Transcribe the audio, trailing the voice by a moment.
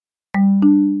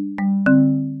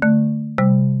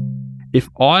if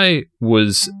I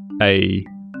was a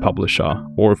publisher,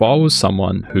 or if I was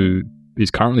someone who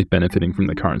is currently benefiting from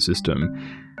the current system,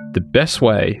 the best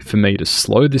way for me to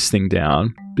slow this thing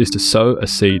down is to sow a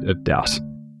seed of doubt.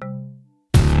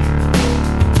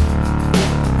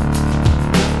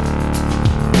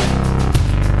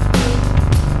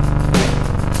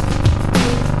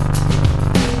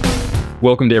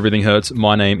 Welcome to Everything Hurts.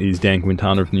 My name is Dan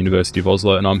Quintana from the University of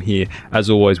Oslo, and I'm here, as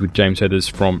always, with James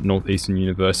Heathers from Northeastern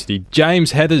University.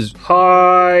 James Heathers.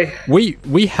 Hi.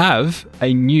 We have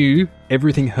a new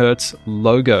Everything Hurts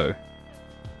logo.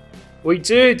 We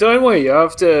do, don't we?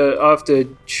 After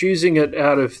choosing it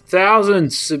out of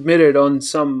thousands submitted on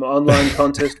some online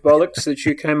contest bollocks that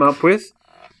you came up with,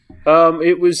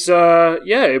 it was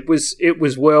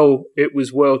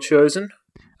well chosen.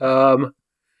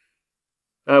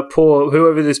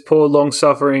 Whoever this poor,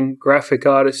 long-suffering graphic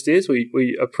artist is,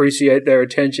 we appreciate their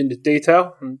attention to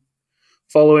detail and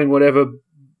following whatever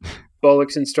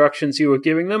bollocks instructions you were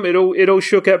giving them. It all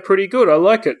shook out pretty good. I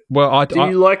like it. Well, do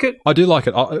you like it? I do like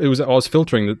it. I was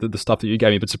filtering the stuff that you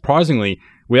gave me, but surprisingly,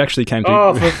 we actually came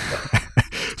to.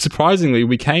 Surprisingly,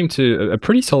 we came to a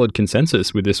pretty solid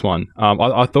consensus with this one.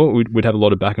 I thought we'd have a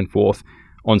lot of back and forth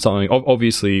on something.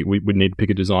 Obviously, we would need to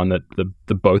pick a design that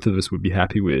the both of us would be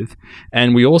happy with,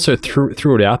 and we also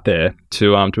threw it out there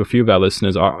to a few of our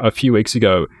listeners. A few weeks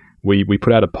ago, we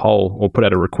put out a poll or put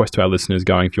out a request to our listeners,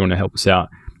 going, if you want to help us out,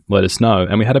 let us know.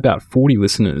 And we had about 40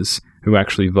 listeners who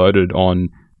actually voted on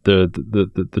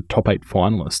the top 8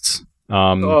 finalists.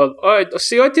 I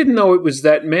didn't know it was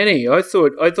that many. I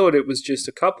thought it was just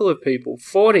a couple of people.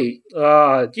 40.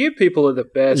 You people are the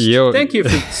best. Thank you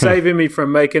for saving me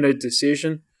from making a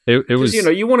decision. It was,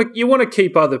 you want to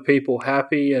keep other people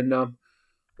happy, and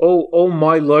all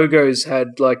my logos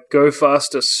had like Go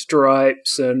Faster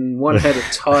stripes, and one had a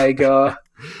tiger.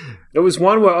 There was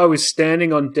one where I was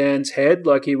standing on Dan's head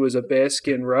like he was a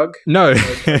bearskin rug. No,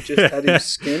 I just had him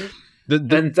skinned,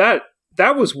 and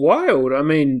that was wild. I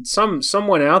mean,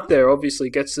 someone out there obviously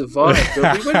gets the vibe.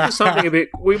 But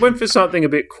we went for something a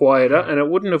bit quieter, and it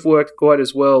wouldn't have worked quite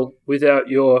as well without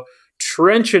your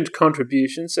trenchant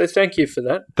contribution. So thank you for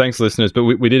that. Thanks, listeners. But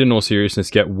we did, in all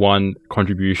seriousness, get one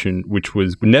contribution which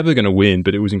was never going to win,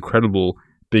 but it was incredible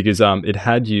because it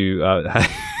had you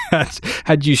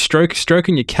had you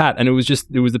stroking your cat, and it was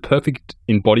the perfect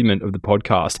embodiment of the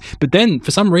podcast. But then,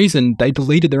 for some reason, they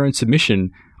deleted their own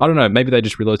submission. I don't know. Maybe they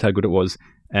just realized how good it was.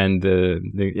 And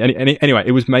anyway,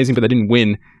 it was amazing, but they didn't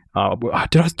win.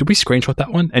 Did we screenshot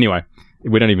that one? Anyway,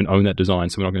 we don't even own that design,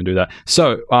 so we're not going to do that.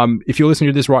 So, if you're listening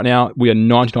to this right now, we are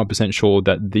 99% sure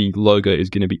that the logo is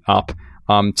going to be up.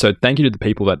 So, thank you to the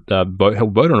people that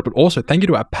helped vote on it, but also thank you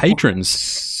to our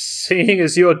patrons. Seeing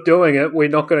as you're doing it, we're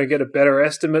not going to get a better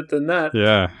estimate than that.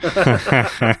 Yeah.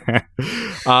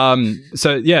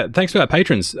 So yeah, thanks to our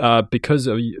patrons. Because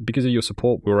of your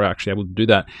support, we were actually able to do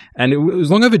that, and it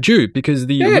was long overdue because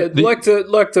like the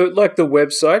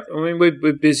website. I mean,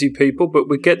 we're busy people, but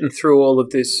we're getting through all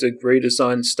of this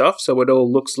redesign stuff, so it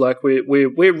all looks like we're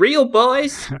real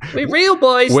boys. We're real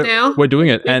boys now. We're doing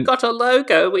it. We've got a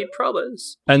logo. We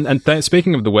promise. And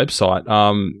speaking of the website,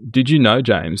 did you know,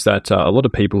 James, that a lot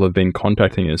of people have been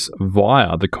contacting us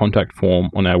via the contact form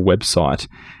on our website?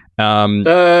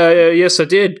 Yes, I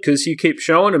did, because you keep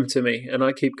showing them to me, and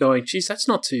I keep going, geez, that's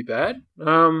not too bad.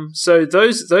 So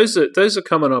those are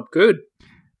coming up good.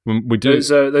 We do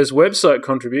those website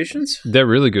contributions. They're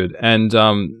really good, and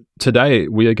today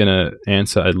we are going to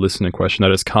answer a listener question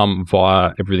that has come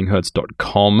via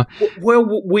everythinghurts.com.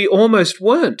 Well, we almost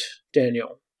weren't,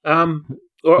 Daniel.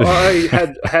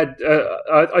 I had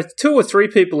 2 or 3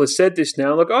 people have said this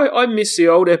now. Like, I miss the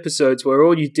old episodes where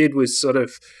all you did was sort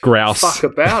of grouse, fuck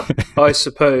about, I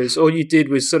suppose. All you did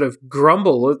was sort of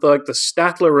grumble, like the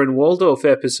Statler and Waldorf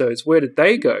episodes. Where did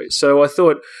they go? So I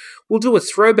thought, we'll do a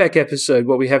throwback episode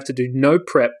where we have to do no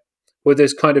prep, where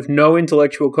there's kind of no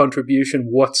intellectual contribution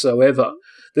whatsoever.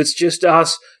 That's just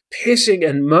us pissing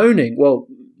and moaning. Well,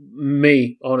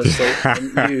 me, honestly,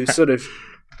 and you sort of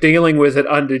dealing with it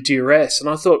under duress. And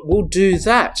I thought, we'll do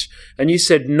that. And you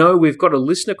said, no, we've got a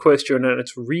listener question and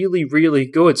it's really, really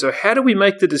good. So how do we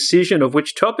make the decision of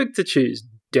which topic to choose,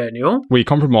 Daniel? We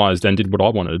compromised and did what I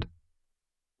wanted.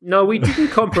 No, we didn't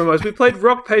compromise. We played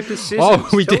rock, paper, scissors. Oh,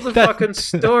 we Tell did the that. fucking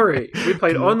story. We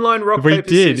played online rock, We paper,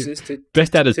 did. scissors to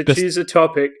Best choose a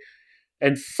topic.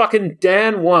 And fucking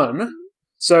Dan won.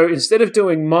 So instead of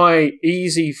doing my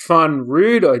easy, fun,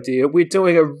 rude idea, we're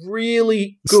doing a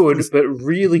really good but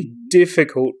really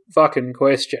difficult fucking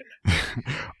question.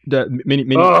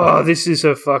 Mini, oh, this is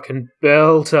a fucking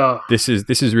belter. This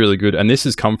is really good, and this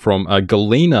has come from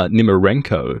Galina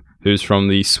Nimarenko, who's from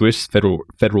the Swiss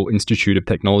Federal Institute of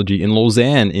Technology in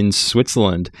Lausanne in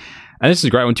Switzerland. And this is a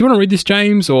great one. Do you want to read this,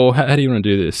 James, or how do you want to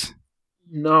do this?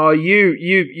 No, you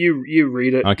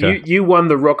read it. Okay. You won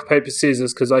the rock, paper,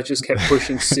 scissors because I just kept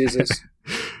pushing scissors.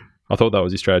 I thought that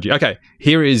was your strategy. Okay,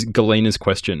 here is Galina's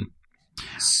question.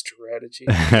 Strategy.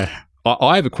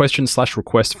 I have a question /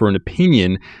 request for an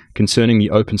opinion concerning the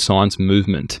open science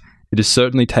movement. It has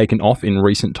certainly taken off in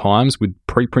recent times with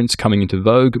preprints coming into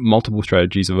vogue, multiple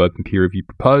strategies of open peer review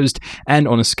proposed, and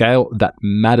on a scale that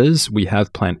matters, we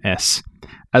have Plan S.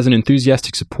 As an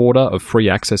enthusiastic supporter of free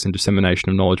access and dissemination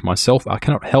of knowledge myself, I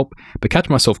cannot help but catch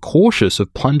myself cautious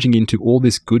of plunging into all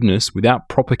this goodness without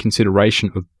proper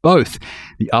consideration of both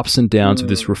the ups and downs of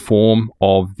this reform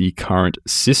of the current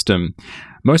system.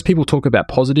 Most people talk about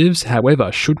positives.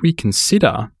 However, should we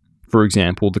consider, for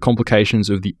example, the complications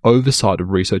of the oversight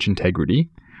of research integrity,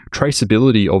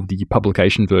 traceability of the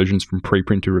publication versions from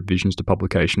preprint to revisions to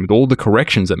publication with all the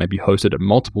corrections that may be hosted at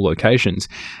multiple locations,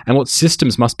 and what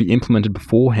systems must be implemented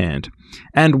beforehand?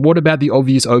 And what about the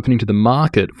obvious opening to the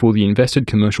market for the invested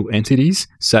commercial entities,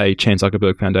 say Chan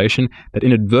Zuckerberg Foundation, that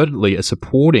inadvertently are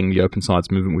supporting the open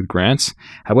science movement with grants?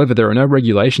 However, there are no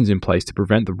regulations in place to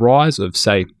prevent the rise of,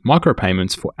 say,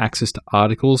 micropayments for access to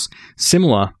articles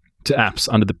similar to apps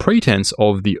under the pretense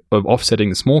of offsetting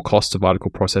the small costs of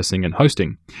article processing and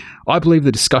hosting. I believe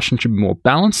the discussion should be more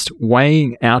balanced,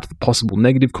 weighing out the possible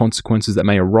negative consequences that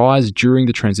may arise during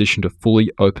the transition to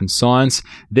fully open science,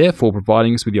 therefore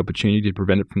providing us with the opportunity to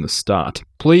prevent it from the start.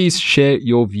 Please share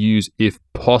your views if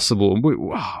possible.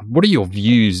 What are your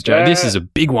views, Jay? This is a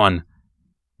big one.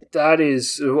 That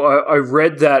is, I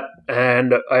read that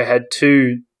and I had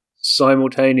two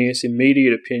simultaneous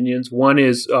immediate opinions. One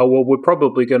is, well, we're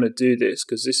probably going to do this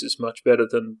because this is much better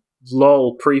than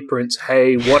lol preprints.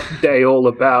 Hey, what day all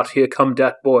about? Here come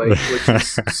dat boy, which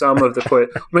is some of the I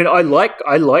mean, I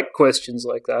like questions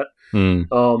like that.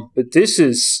 But this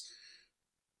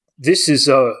is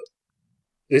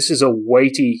a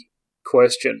weighty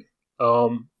question.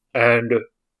 And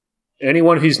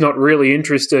anyone who's not really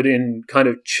interested in kind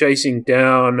of chasing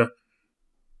down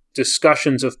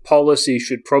discussions of policy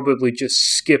should probably just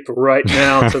skip right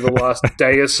now to the last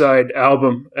Deicide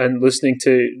album and listening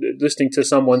to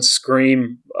someone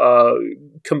scream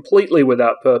completely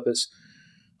without purpose.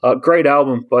 Great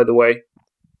album, by the way,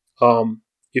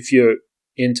 if you're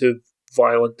into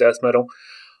violent death metal.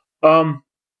 So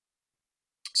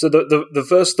the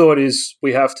first thought is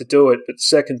we have to do it, but the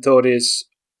second thought is,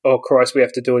 oh Christ, we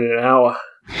have to do it in an hour.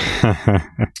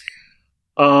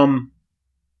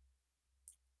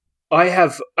 I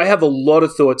have a lot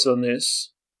of thoughts on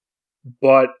this,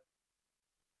 but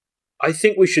I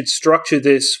think we should structure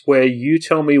this where you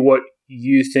tell me what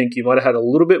you think. You might have had a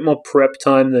little bit more prep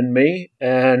time than me,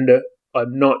 and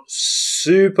I'm not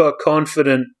super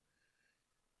confident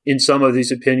in some of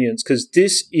these opinions because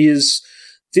this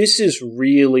is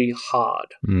really hard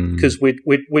because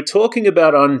we're talking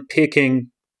about unpicking.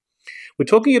 We're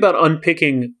talking about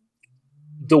unpicking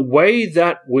the way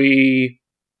that we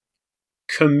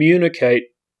communicate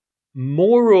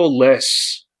more or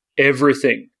less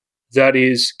everything that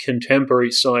is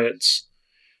contemporary science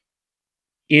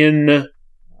in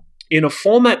a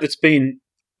format that's been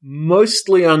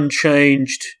mostly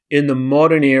unchanged in the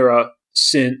modern era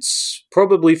since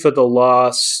probably for the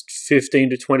last 15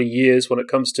 to 20 years when it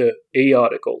comes to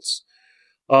e-articles.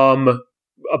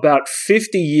 About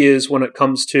 50 years when it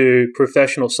comes to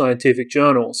professional scientific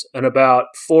journals, and about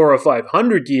 400 or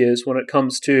 500 years when it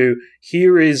comes to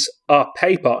here is a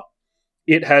paper.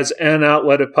 It has an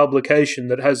outlet of publication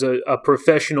that has a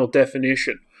professional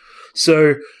definition.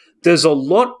 So there's a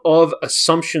lot of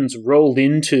assumptions rolled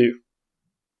into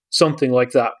something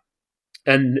like that.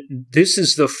 And this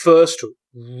is the first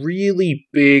really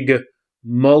big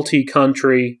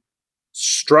multi-country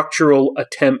structural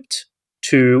attempt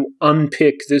to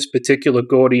unpick this particular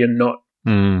Gordian knot.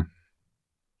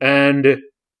 And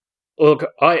look,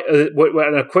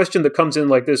 when a question that comes in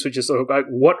like this, which is sort of like,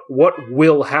 what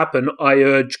will happen? I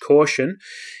urge caution.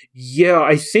 Yeah,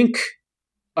 I think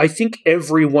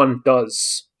everyone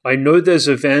does. I know there's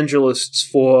evangelists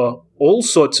for all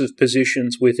sorts of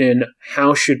positions within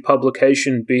how should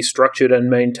publication be structured and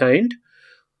maintained,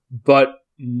 but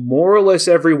more or less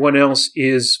everyone else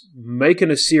is making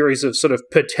a series of sort of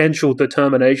potential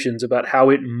determinations about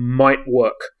how it might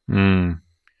work.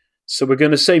 So we're going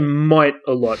to say might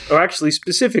a lot. Or actually,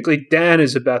 specifically, Dan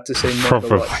is about to say might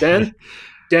a lot.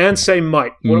 Dan, say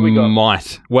might. What do we got?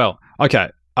 Might. Well, okay.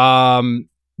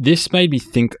 this made me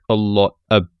think a lot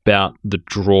about the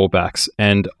drawbacks,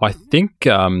 and I think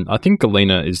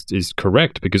Galina is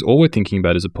correct, because all we're thinking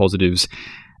about is the positives,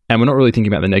 and we're not really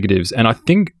thinking about the negatives. And I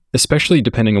think, especially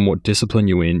depending on what discipline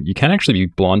you're in, you can actually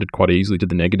be blinded quite easily to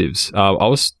the negatives. I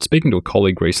was speaking to a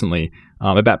colleague recently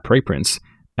about preprints,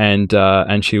 and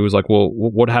she was like, "Well,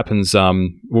 what happens?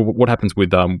 What happens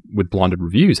with blinded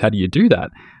reviews? How do you do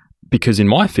that?" Because in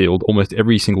my field, almost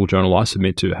every single journal I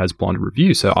submit to has blinded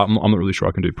reviews, so I'm not really sure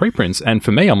I can do preprints. And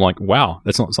for me, I'm like, wow,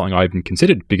 that's not something I even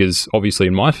considered, because obviously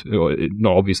not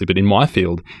obviously, but in my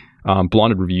field,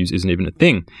 blinded reviews isn't even a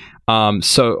thing.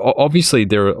 So obviously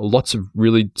there are lots of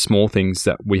really small things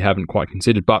that we haven't quite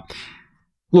considered. But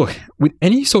look, with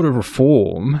any sort of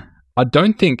reform, I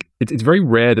don't think it's very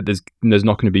rare that there's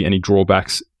not going to be any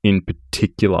drawbacks in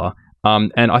particular.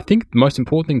 And I think the most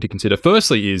important thing to consider,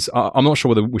 firstly, is I'm not sure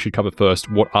whether we should cover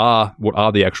first what are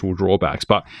the actual drawbacks.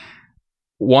 But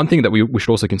one thing that we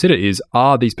should also consider is,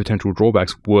 are these potential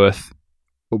drawbacks worth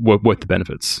the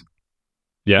benefits?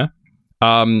 Yeah.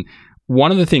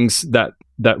 One of the things that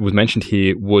was mentioned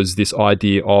here was this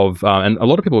idea of, and a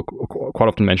lot of people quite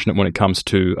often mention it when it comes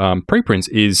to preprints,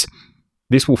 is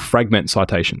this will fragment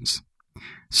citations.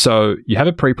 So you have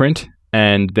a preprint,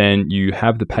 and then you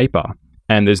have the paper,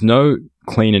 and there's no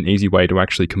clean and easy way to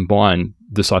actually combine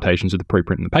the citations of the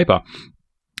preprint and the paper.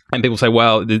 And people say,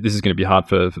 well, this is going to be hard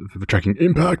for tracking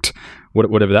impact,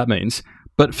 whatever that means.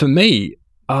 But for me,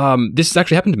 this has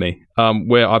actually happened to me,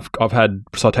 where I've had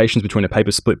citations between a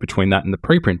paper split between that and the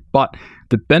preprint. But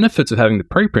the benefits of having the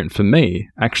preprint for me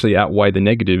actually outweigh the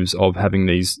negatives of having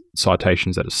these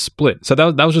citations that are split. So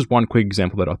that was just one quick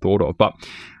example that I thought of. But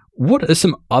what are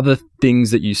some other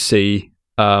things that you see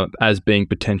as being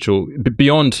potential,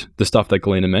 beyond the stuff that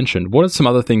Galina mentioned? What are some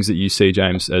other things that you see,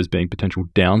 James, as being potential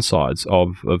downsides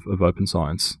of open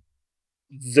science?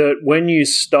 That when you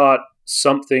start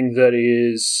something that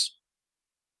is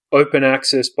open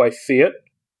access by fiat,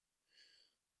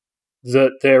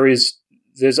 that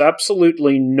there's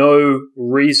absolutely no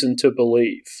reason to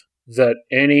believe that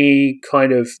any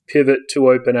kind of pivot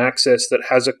to open access that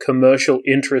has a commercial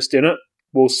interest in it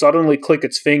will suddenly click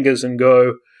its fingers and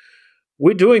go,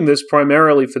 we're doing this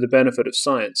primarily for the benefit of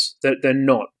science. That they're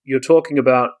not. You're talking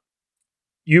about,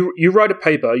 you write a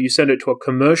paper, you send it to a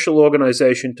commercial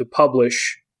organization to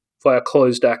publish via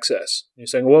closed access. You're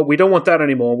saying, well, we don't want that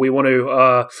anymore. We want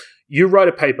to, you write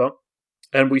a paper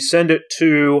and we send it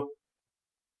to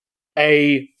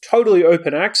a totally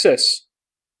open access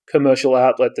commercial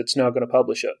outlet that's now going to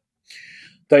publish it.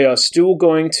 They are still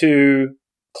going to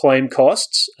claim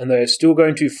costs, and they are still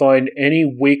going to find any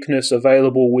weakness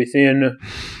available within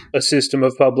a system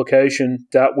of publication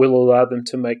that will allow them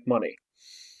to make money.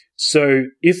 So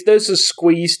if there's a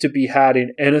squeeze to be had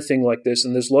in anything like this,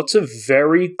 and there's lots of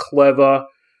very clever,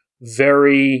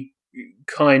 very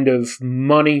kind of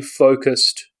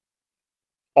money-focused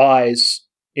eyes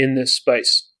in this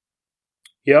space,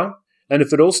 yeah? And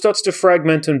if it all starts to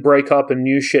fragment and break up and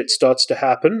new shit starts to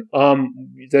happen,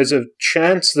 there's a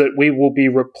chance that we will be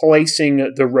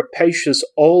replacing the rapacious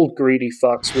old greedy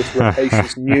fucks with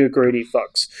rapacious new greedy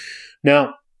fucks.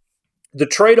 Now, the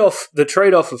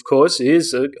trade-off, of course,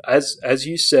 is, as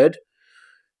you said,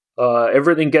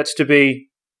 everything gets to be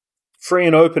free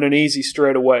and open and easy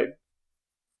straight away.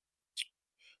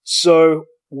 So,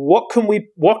 what can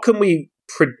we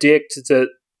predict that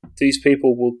these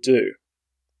people will do?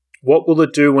 What will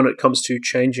it do when it comes to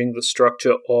changing the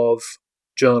structure of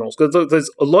journals? Because there's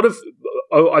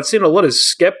I've seen a lot of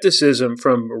skepticism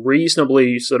from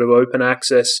reasonably sort of open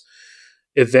access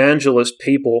evangelist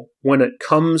people when it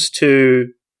comes to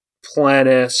Plan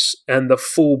S and the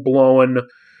full-blown,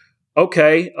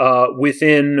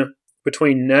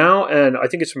 between now and, I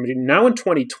think it's between now and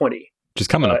 2020. Just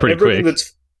coming up pretty quick.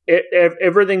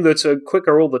 Everything that's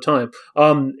quicker all the time.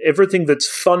 Everything that's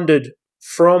funded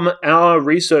from our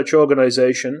research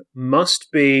organization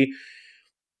must be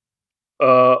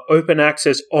open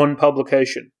access on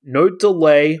publication. No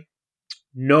delay,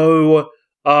 no,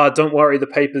 don't worry, the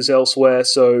paper's elsewhere,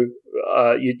 so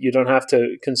you don't have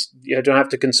to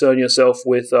concern yourself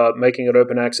with making it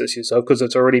open access yourself because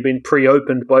it's already been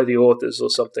pre-opened by the authors or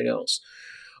something else.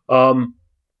 None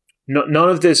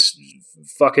of this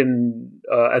fucking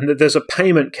and there's a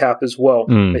payment cap as well.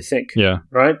 I think, yeah,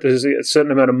 right. There's a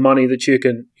certain amount of money that you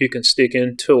can stick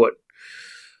into it.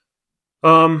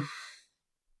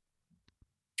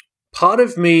 Part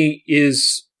of me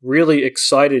is really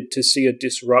excited to see a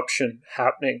disruption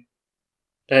happening,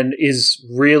 and is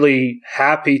really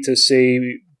happy to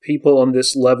see people on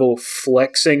this level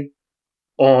flexing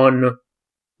on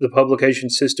the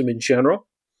publication system in general,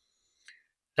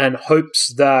 and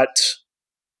hopes that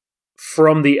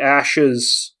from the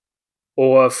ashes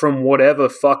or from whatever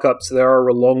fuck-ups there are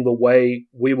along the way,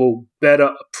 we will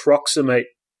better approximate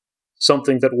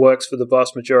something that works for the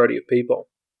vast majority of people.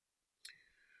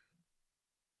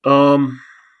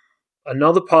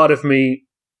 Another part of me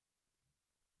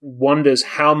wonders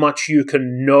how much you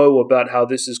can know about how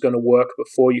this is going to work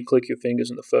before you click your fingers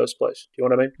in the first place. Do you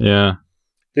know what I mean? Yeah.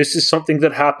 This is something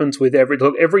that happens with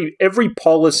every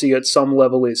policy at some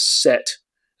level is set,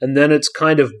 and then it's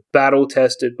kind of battle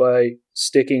tested by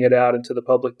sticking it out into the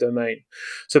public domain.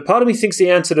 So part of me thinks the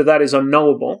answer to that is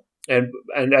unknowable, and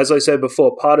as I said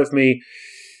before, part of me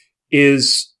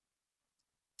is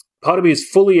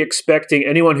fully expecting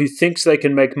anyone who thinks they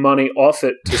can make money off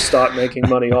it to start making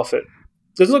money off it.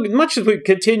 Because look, as much as we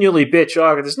continually bitch,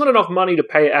 there's not enough money to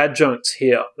pay adjuncts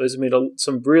here. There's been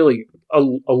some really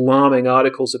alarming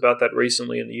articles about that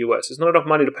recently in the US. There's not enough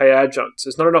money to pay adjuncts.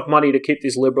 There's not enough money to keep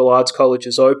these liberal arts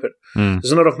colleges open.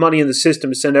 There's not enough money in the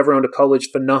system to send everyone to college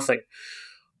for nothing.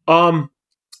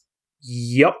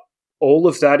 Yep, all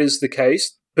of that is the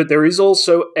case. But there is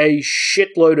also a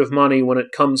shitload of money when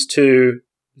it comes to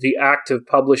the act of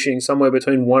publishing somewhere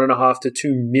between 1.5 to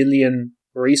 2 million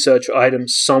research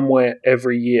items somewhere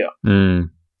every year.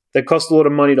 They cost a lot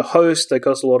of money to host. They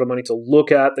cost a lot of money to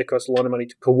look at. They cost a lot of money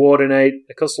to coordinate.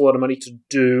 They cost a lot of money to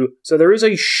do. So there is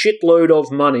a shitload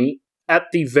of money at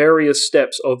the various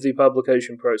steps of the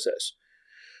publication process.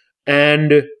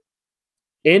 And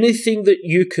anything that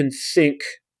you can think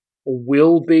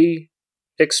will be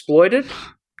exploited,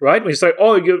 right? When you say,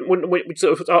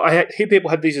 I hear people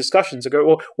have these discussions. I go,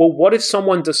 well, what if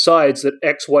someone decides that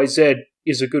XYZ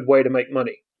is a good way to make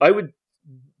money? I would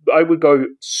go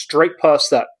straight past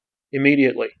that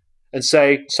immediately and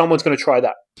say someone's going to try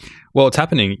that. Well, it's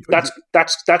happening.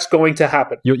 That's going to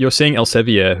happen. You're seeing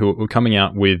Elsevier who are coming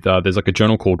out with there's like a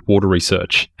journal called Water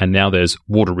Research, and now there's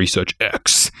Water Research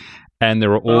X. And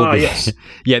there are all yes.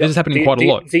 Yeah, this is happening quite a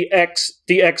lot. The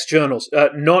X journals,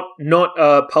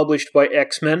 not published by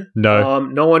X-Men. No.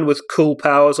 No one with cool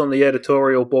powers on the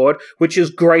editorial board, which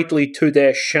is greatly to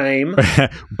their shame.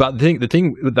 But the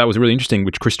thing that was really interesting,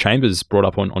 which Chris Chambers brought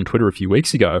up on Twitter a few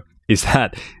weeks ago, is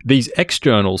that these X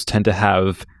journals tend to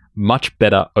have much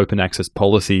better open access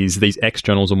policies. These X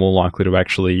journals are more likely to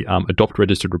actually adopt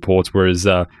registered reports, whereas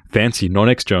fancy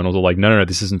non-X journals are like, no,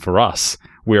 this isn't for us.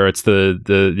 Where it's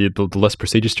the less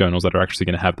prestigious journals that are actually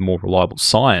going to have the more reliable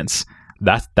science.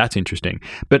 That's interesting.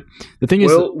 But the thing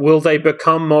is, will they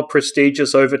become more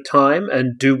prestigious over time?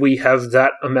 And do we have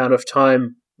that amount of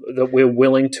time that we're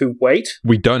willing to wait?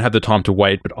 We don't have the time to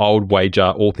wait, but I would wager,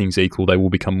 all things equal, they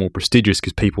will become more prestigious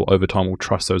because people over time will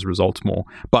trust those results more.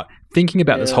 But thinking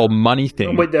about this whole money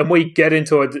thing... Then we get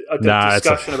into a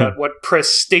discussion about what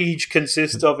prestige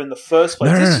consists of in the first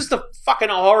place. This is the fucking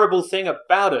horrible thing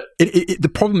about it. The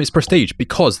problem is prestige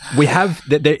because we have...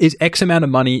 there is X amount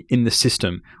of money in the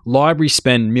system. Libraries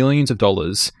spend millions of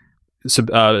dollars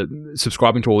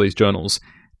subscribing to all these journals.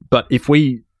 But if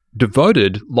we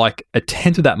devoted like a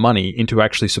tenth of that money into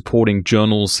actually supporting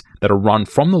journals that are run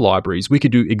from the libraries, we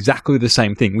could do exactly the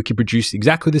same thing. We could produce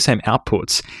exactly the same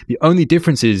outputs. The only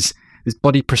difference is this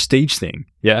bloody prestige thing.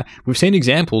 Yeah, we've seen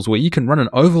examples where you can run an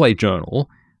overlay journal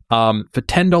for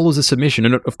 $10 a submission,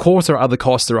 and of course there are other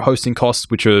costs. There are hosting costs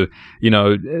which are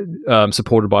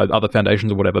supported by other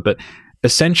foundations or whatever. But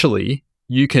essentially,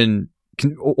 you can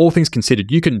all things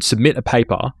considered, you can submit a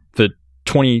paper for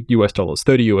 $20 US,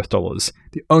 $30 US.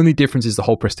 The only difference is the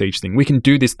whole prestige thing. We can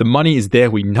do this. The money is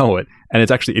there. We know it, and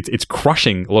it's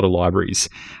crushing a lot of libraries.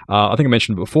 I think I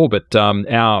mentioned it before, but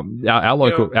our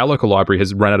local library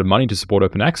has run out of money to support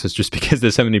open access just because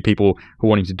there's so many people who are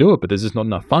wanting to do it, but there's just not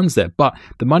enough funds there. But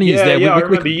the money is there.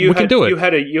 We can do it.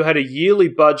 You had a yearly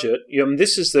budget.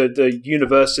 This is the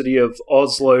University of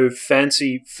Oslo,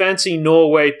 fancy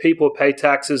Norway. People pay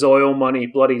taxes, oil money,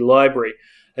 bloody library.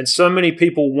 And so many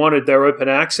people wanted their open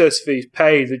access fees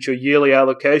paid that your yearly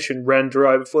allocation ran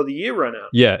dry before the year ran out.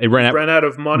 Yeah, it ran out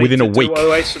of money within a week. Do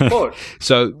OA support.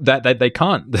 So that they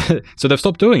can't. So they've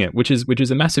stopped doing it, which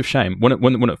is a massive shame. When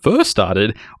it first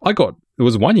started, it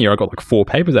was 1 year I got like 4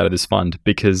 papers out of this fund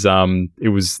because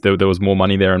there was more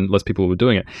money there and less people were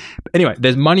doing it. But anyway,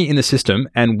 there's money in the system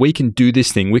and we can do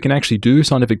this thing. We can actually do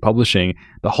scientific publishing.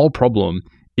 The whole problem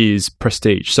is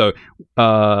prestige. So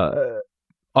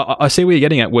I see where you're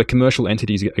getting at, where commercial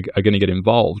entities are going to get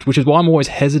involved, which is why I'm always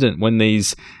hesitant when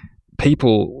these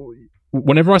people,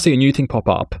 whenever I see a new thing pop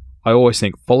up, I always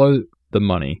think, follow the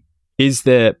money. Is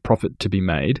there profit to be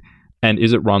made? And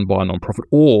is it run by a non-profit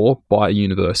or by a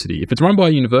university? If it's run by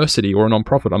a university or a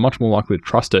non-profit, I'm much more likely to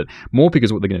trust it, more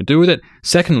because of what they're going to do with it.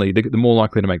 Secondly, they're more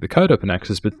likely to make the code open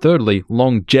access. But thirdly,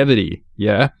 longevity.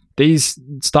 Yeah, these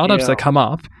startups that come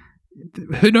up,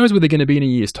 who knows where they're going to be in a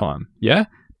year's time? Yeah.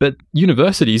 But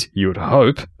universities, you would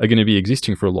hope, are going to be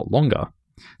existing for a lot longer.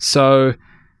 So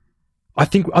I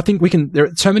think we can. There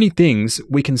are so many things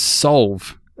we can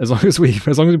solve as long as we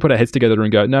put our heads together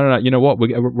and go, no. You know what?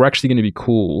 We're actually going to be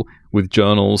cool with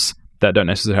journals that don't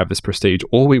necessarily have this prestige.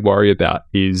 All we worry about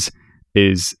is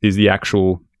the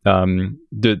actual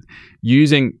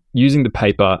using the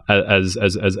paper as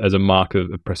a mark of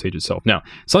prestige itself. Now,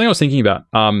 something I was thinking about.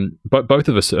 But both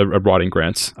of us are writing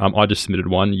grants. I just submitted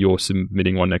one. You're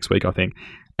submitting one next week, I think.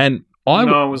 And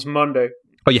no, it was Monday.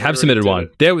 Oh, you have submitted one.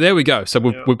 There we go. So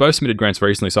we've both submitted grants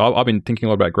recently. So I've been thinking a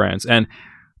lot about grants. And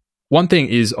one thing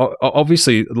is,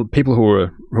 obviously, people who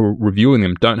are reviewing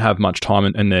them don't have much time,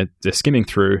 and they're skimming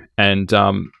through. And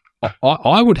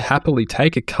I would happily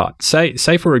take a cut.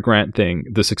 Say for a grant thing,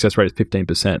 the success rate is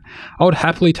 15%. I would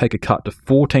happily take a cut to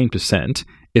 14%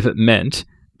 if it meant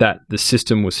that the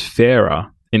system was fairer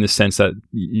in the sense that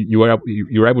you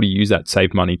were able to use that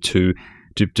saved money to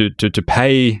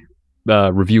pay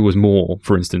reviewers more,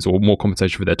 for instance, or more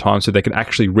compensation for their time, so they can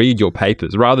actually read your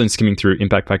papers rather than skimming through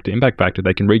impact factor.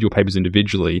 They can read your papers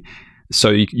individually, so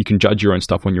you can judge your own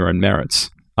stuff on your own merits.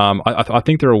 I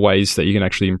think there are ways that you can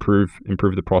actually improve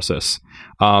the process.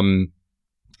 But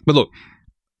look,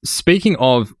 speaking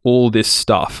of all this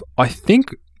stuff, I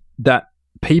think that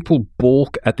people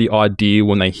balk at the idea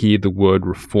when they hear the word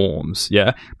reforms,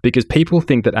 yeah? Because people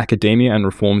think that academia and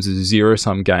reforms is a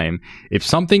zero-sum game. If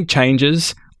something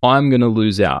changes, I'm going to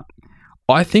lose out.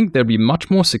 I think there'd be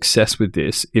much more success with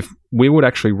this if we would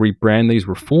actually rebrand these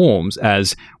reforms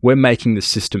as we're making the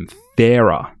system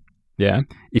fairer. Yeah.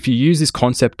 If you use this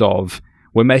concept of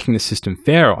we're making the system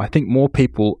fairer, I think more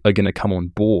people are going to come on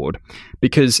board,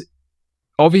 because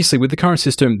obviously with the current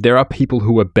system, there are people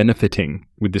who are benefiting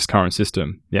with this current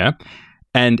system. Yeah.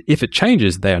 And if it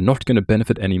changes, they are not going to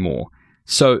benefit anymore.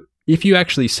 So if you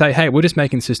actually say, hey, we're just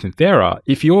making the system fairer,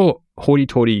 if you're a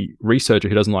hoity-toity researcher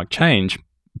who doesn't like change,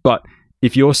 but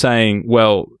if you're saying,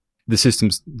 well, if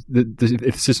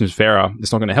the system's fairer,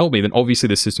 it's not going to help me, then obviously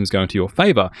the system's going to your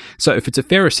favor. So if it's a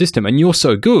fairer system and you're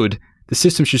so good, the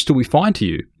system should still be fine to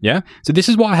you. Yeah. So this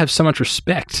is why I have so much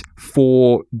respect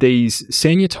for these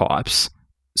senior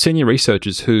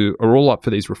researchers who are all up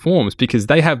for these reforms, because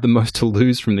they have the most to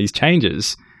lose from these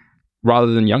changes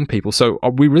rather than young people. So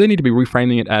we really need to be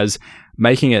reframing it as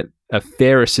making it a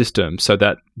fairer system so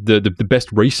that the best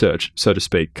research, so to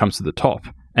speak, comes to the top.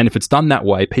 And if it's done that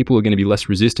way, people are going to be less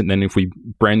resistant than if we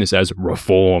brand this as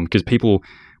reform, because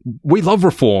we love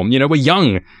reform. You know, we're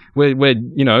young. We're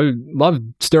love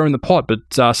stirring the pot, but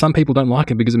some people don't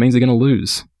like it because it means they're going to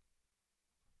lose.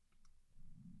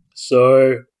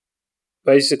 So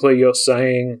basically you're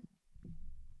saying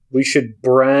we should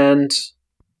brand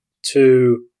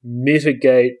to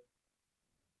mitigate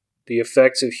the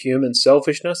effects of human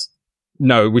selfishness?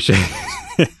 No, we should...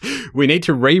 We need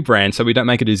to rebrand so we don't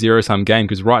make it a zero-sum game,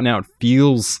 because right now it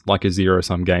feels like a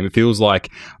zero-sum game. It feels like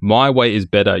my way is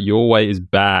better, your way is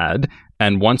bad,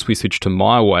 and once we switch to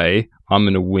my way, I'm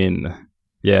going to win.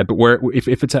 Yeah, but if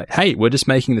it's hey, we're just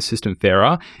making the system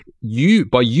fairer,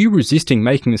 by you resisting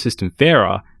making the system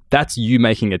fairer, that's you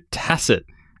making a tacit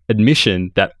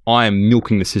admission that I am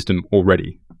milking the system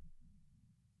already.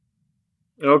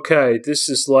 Okay, this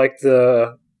is like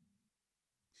the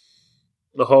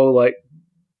whole like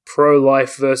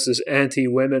pro-life versus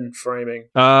anti-women framing.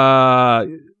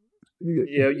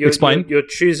 Explain. You're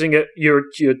choosing it. You're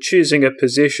choosing a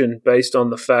position based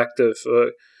on the fact of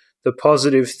the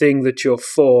positive thing that you're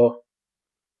for,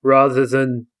 rather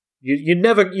than you'd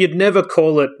never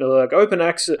call it like open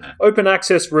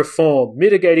access reform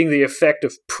mitigating the effect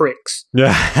of pricks.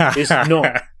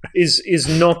 is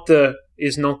not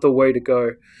the way to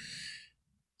go.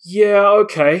 Yeah.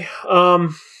 Okay.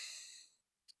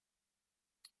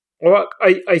 Well,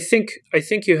 I think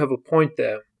you have a point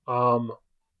there. The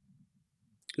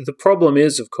problem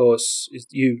is, of course, is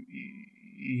you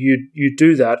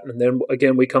do that, and then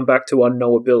again we come back to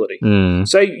unknowability.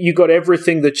 Say you got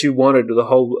everything that you wanted, the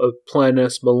whole Plan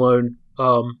S Malone.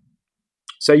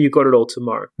 Say you got it all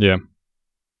tomorrow. Yeah.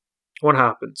 What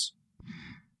happens?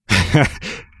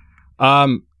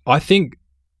 I think.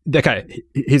 Okay,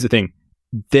 here's the thing.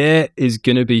 There is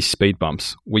going to be speed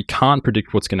bumps. We can't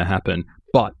predict what's going to happen,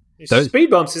 but those speed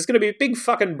bumps is going to be big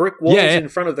fucking brick walls in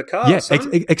front of the car. Yeah,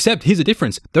 except here's the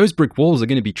difference. Those brick walls are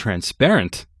going to be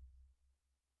transparent.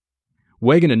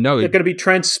 We're going to know. They're going to be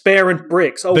transparent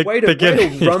bricks. Oh, way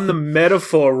to run the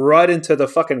metaphor right into the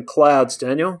fucking clouds,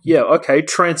 Daniel. Yeah, okay,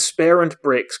 transparent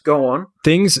bricks. Go on.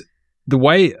 The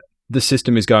way the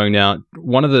system is going now,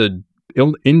 one of the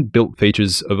inbuilt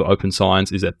features of open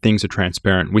science is that things are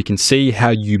transparent. We can see how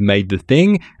you made the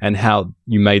thing and how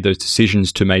you made those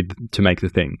decisions to make the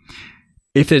thing.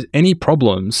 If there's any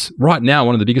problems, right now,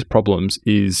 one of the biggest problems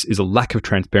is a lack of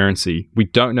transparency. We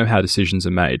don't know how decisions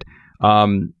are made.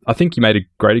 I think you made a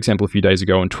great example a few days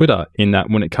ago on Twitter in that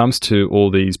when it comes to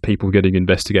all these people getting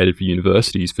investigated for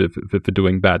universities for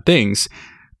doing bad things,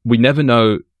 we never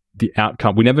know the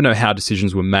outcome. We never know how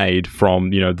decisions were made from,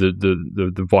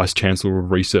 the vice chancellor of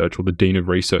research or the dean of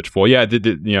research for,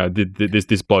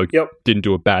 this bloke didn't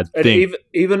do a bad thing.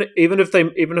 Even if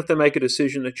they make a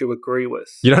decision that you agree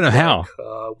with, you don't know how.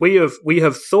 We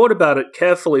have thought about it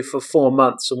carefully for 4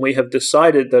 months, and we have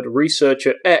decided that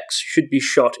researcher X should be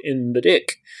shot in the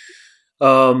dick.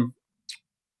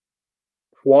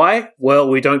 Why? Well,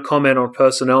 we don't comment on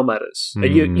personnel matters. And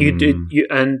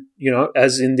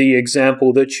as in the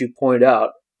example that you point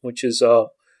out, which is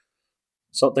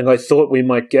something I thought we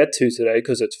might get to today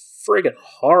because it's friggin'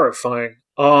 horrifying.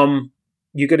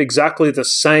 You get exactly the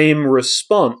same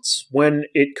response when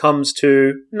it comes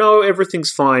to, no, everything's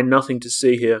fine, nothing to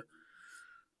see here.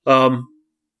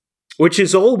 Which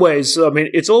is always,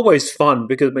 it's always fun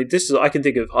because, I can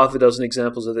think of half a dozen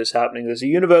examples of this happening. There's a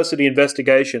university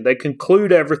investigation. They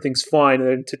conclude everything's fine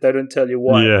and they don't tell you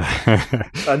why. Yeah.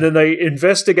 And then they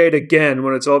investigate again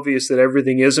when it's obvious that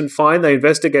everything isn't fine. They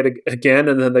investigate again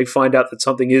and then they find out that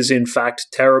something is in fact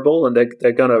terrible and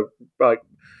they're going to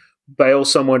bail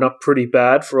someone up pretty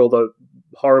bad for all the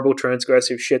horrible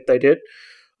transgressive shit they did.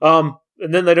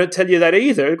 And then they don't tell you that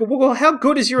either. Well, how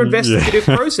good is your investigative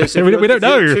process? If we don't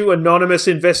know. Two anonymous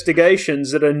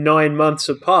investigations that are 9 months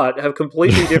apart have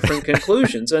completely different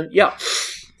conclusions. And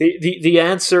the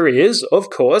answer is, of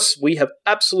course, we have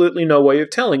absolutely no way of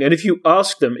telling. And if you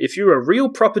ask them, if you're a real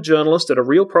proper journalist at a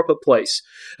real proper place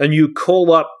and you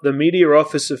call up the media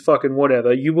office of fucking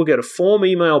whatever, you will get a form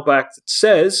email back that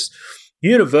says,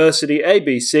 University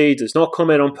ABC does not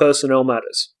comment on personnel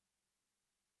matters.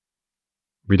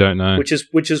 We don't know. Which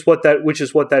is what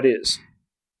that is.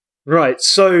 Right.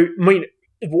 So,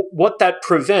 what that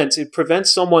prevents, it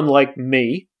prevents someone like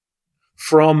me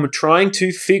from trying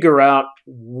to figure out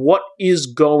what is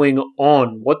going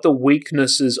on, what the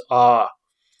weaknesses are,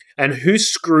 and who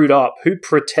screwed up, who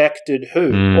protected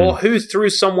who, or who threw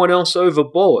someone else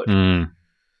overboard.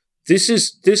 This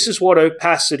is what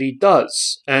opacity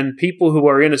does. And people who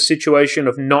are in a situation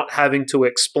of not having to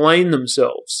explain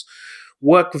themselves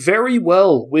work very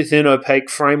well within opaque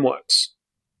frameworks,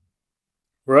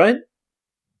 right?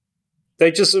 They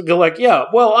just be like, yeah,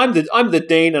 well, I'm the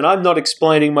dean, and I'm not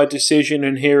explaining my decision,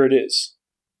 and here it is.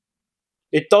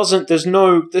 It doesn't. There's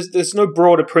no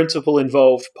broader principle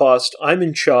involved past I'm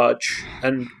in charge,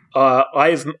 and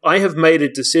I have made a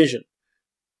decision.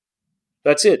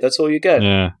 That's it. That's all you get.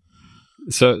 Yeah.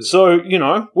 So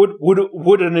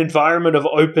would an environment of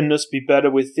openness be better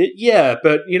with it? Yeah,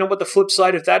 but you know what the flip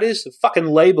side of that is? The fucking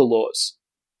labor laws.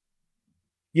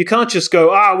 You can't just go,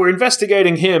 we're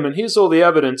investigating him, and here's all the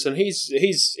evidence, and he's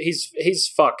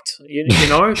fucked. You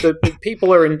know, the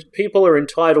people are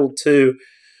entitled to.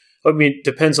 I mean, it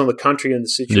depends on the country and the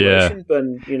situation, but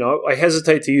I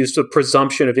hesitate to use the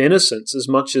presumption of innocence as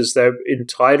much as they're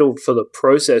entitled for the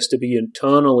process to be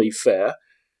internally fair.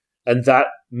 And that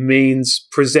means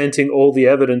presenting all the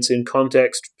evidence in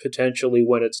context potentially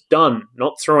when it's done,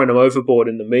 not throwing them overboard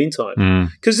in the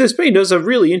meantime. Because there's a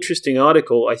really interesting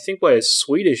article, I think by a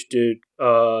Swedish dude,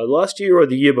 last year or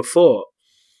the year before,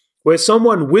 where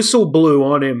someone whistle blew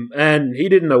on him and he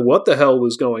didn't know what the hell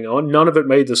was going on. None of it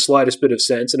made the slightest bit of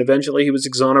sense, and eventually he was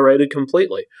exonerated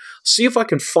completely. See if I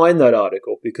can find that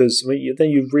article, because then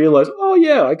you realize,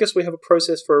 I guess we have a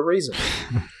process for a reason.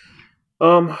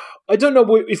 I don't know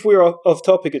if we're off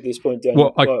topic at this point,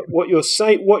 Daniel. Well, what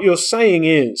you're saying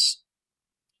is,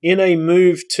 in a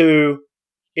move to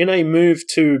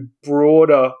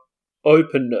broader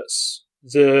openness,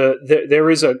 there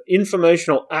is an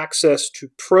informational access to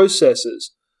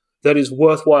processes that is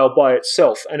worthwhile by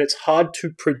itself, and it's hard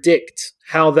to predict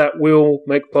how that will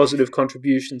make positive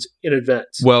contributions in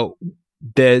advance. Well,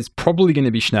 there's probably going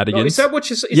to be shenanigans. Is that what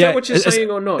you're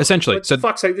saying or not? Essentially. For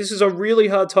fuck's sake, this is a really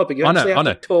hard topic. You actually have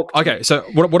to talk to Okay, so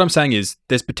what I'm saying is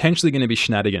there's potentially going to be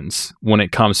shenanigans when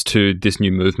it comes to this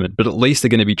new movement, but at least they're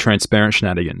going to be transparent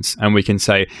shenanigans. And we can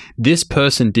say, this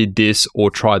person did this or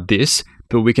tried this,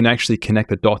 but we can actually connect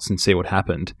the dots and see what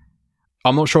happened.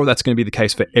 I'm not sure that's going to be the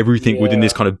case for everything within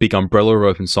this kind of big umbrella of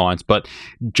open science, but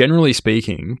generally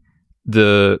speaking,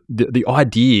 the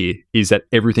idea is that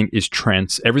everything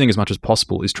as much as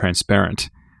possible is transparent.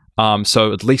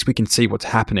 So at least we can see what's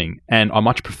happening, and I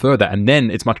much prefer that. And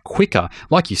then it's much quicker.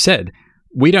 Like you said,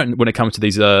 we don't, when it comes to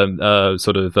these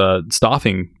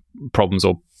staffing problems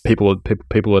or people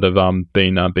that have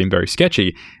been very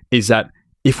sketchy is that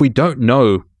if we don't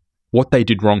know what they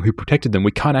did wrong, who protected them,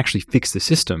 we can't actually fix the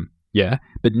system. Yeah,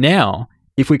 but now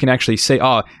if we can actually say,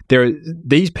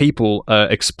 these people are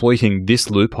exploiting this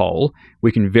loophole,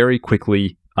 we can very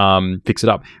quickly fix it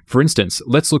up. For instance,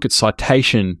 let's look at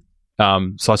citation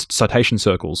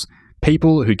circles.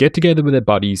 People who get together with their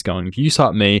buddies going, if you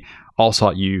cite me, I'll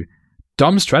cite you.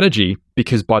 Dumb strategy,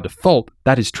 because by default,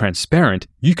 that is transparent.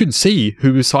 You can see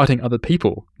who is citing other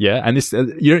people. Yeah. And this,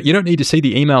 you don't need to see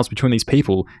the emails between these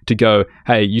people to go,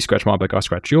 hey, you scratch my back, I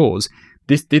scratch yours.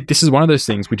 This is one of those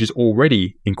things which is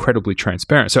already incredibly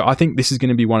transparent. So I think this is going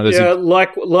to be one of those. Yeah,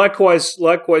 likewise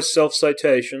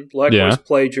self-citation, likewise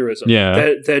plagiarism.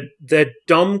 Yeah. They're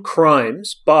dumb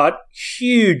crimes, but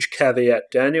huge caveat,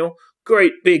 Daniel.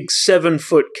 Great big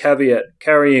 7-foot caveat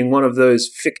carrying one of those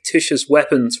fictitious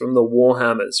weapons from the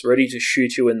Warhammers ready to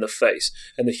shoot you in the face.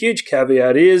 And the huge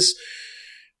caveat is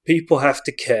people have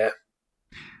to care.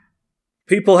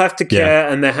 People have to care,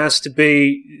 and there has to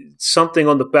be something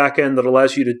on the back end that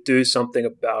allows you to do something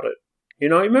about it. You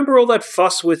know, remember all that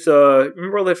fuss with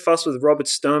Robert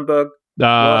Sternberg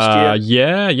last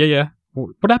year? Yeah.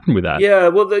 What happened with that? Yeah,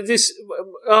 well, this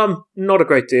not a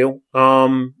great deal.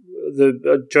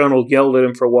 The journal yelled at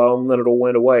him for a while, and then it all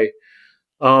went away.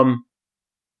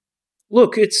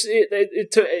 Look,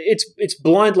 it's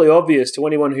blindly obvious to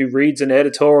anyone who reads an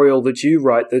editorial that you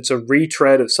write that's a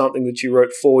retread of something that you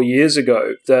wrote 4 years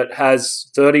ago that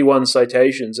has 31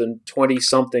 citations and 20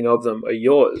 something of them are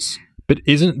yours. But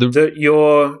isn't that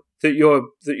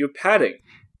you're padding?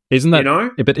 Isn't that, you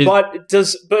know?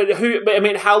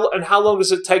 How long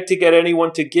does it take to get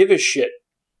anyone to give a shit?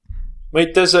 I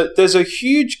mean, there's a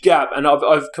huge gap, and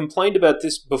I've complained about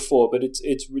this before, but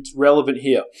it's relevant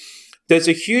here. There's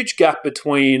a huge gap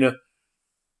between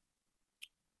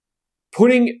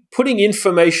putting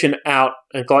information out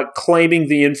and like claiming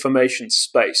the information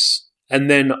space, and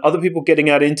then other people getting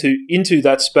out into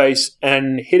that space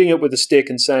and hitting it with a stick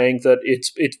and saying that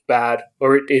it's bad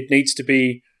or it needs to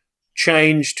be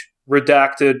changed,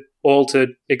 redacted, altered,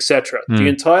 etc. The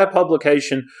entire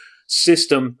publication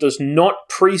system does not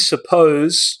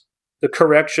presuppose the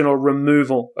correction or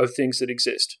removal of things that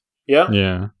exist.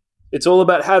 Yeah. It's all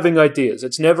about having ideas.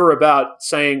 It's never about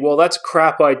saying, well, that's a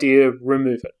crap idea,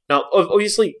 remove it. Now,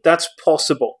 obviously, that's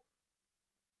possible.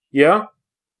 Yeah?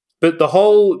 But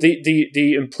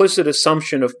the implicit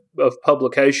assumption of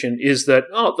publication is that,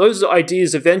 those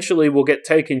ideas eventually will get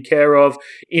taken care of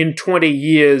in 20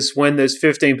 years when there's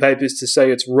 15 papers to say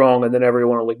it's wrong, and then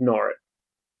everyone will ignore it.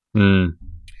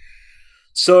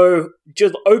 So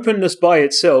just openness by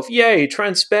itself, yay,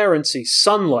 transparency,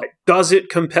 sunlight. Does it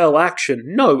compel action?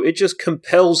 No, it just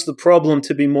compels the problem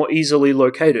to be more easily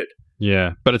located.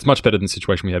 Yeah, but it's much better than the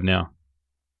situation we have now.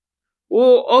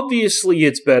 Well, obviously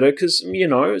it's better because, you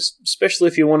know, especially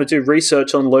if you want to do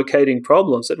research on locating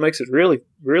problems, it makes it really,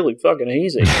 really fucking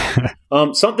easy.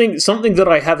 Something that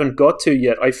I haven't got to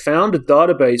yet, I found a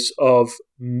database of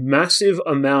massive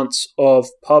amounts of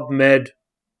PubMed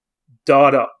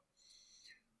data.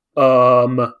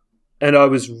 And I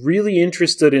was really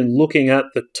interested in looking at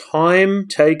the time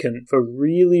taken for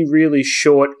really, really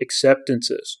short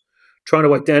acceptances, trying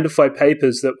to identify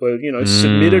papers that were, you know,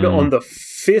 submitted on the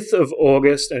 5th of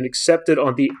August and accepted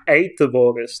on the 8th of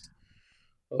August.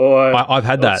 Or I've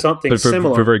had that, something but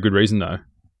similar. For a very good reason, though.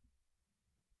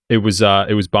 It was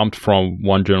bumped from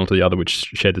one journal to the other, which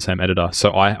shared the same editor.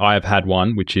 So I have had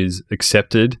one which is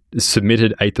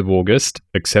submitted 8th of August,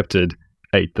 accepted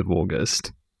 8th of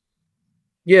August.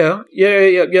 Yeah.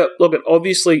 Look,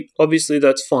 obviously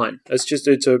that's fine.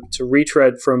 It's a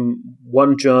retread from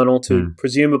one journal to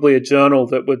presumably a journal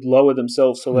that would lower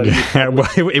themselves to let it. Yeah, well,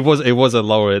 it was a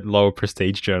lower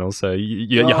prestige journal. So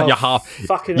you're half.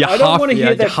 Fucking, I don't want to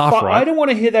hear that. I don't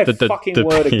want to hear that fucking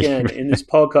word again in this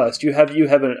podcast. You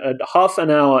have a half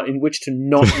an hour in which to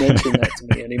not mention that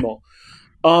to me anymore.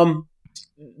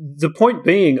 The point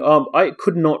being, I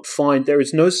could not find. There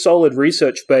is no solid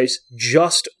research base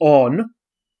just on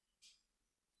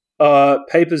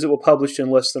papers that were published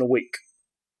in less than a week.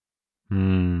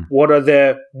 What are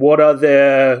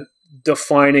their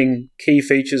defining key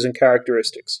features and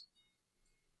characteristics?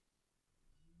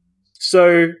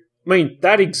 So, I mean,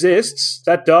 that exists.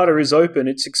 That data is open.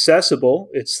 It's accessible.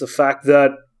 It's the fact that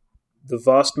the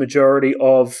vast majority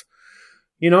of,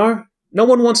 you know, no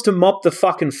one wants to mop the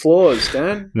fucking floors,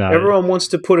 Dan. No. Everyone wants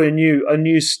to put a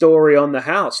new story on the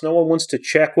house. No one wants to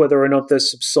check whether or not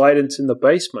there's subsidence in the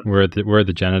basement. Where are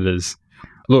the janitors?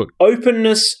 Look,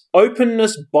 openness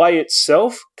by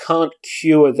itself can't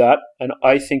cure that, and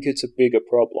I think it's a bigger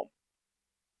problem.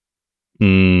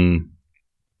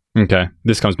 Okay.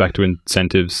 This comes back to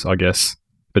incentives, I guess.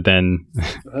 But then,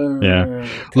 yeah. Okay.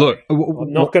 Look,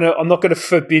 I'm not gonna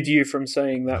forbid you from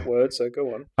saying that word. So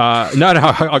go on. no,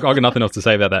 I got nothing else to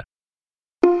say about that.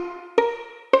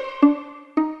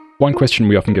 One question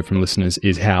we often get from listeners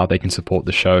is how they can support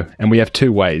the show. And we have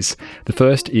two ways. The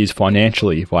first is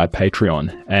financially via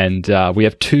Patreon. And we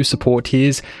have two support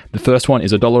tiers. The first one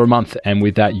is $1 a month. And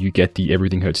with that, you get the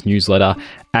Everything Hurts newsletter,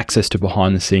 access to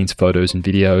behind the scenes photos and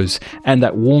videos, and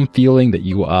that warm feeling that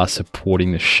you are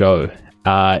supporting the show.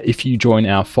 If you join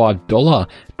our $5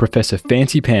 Professor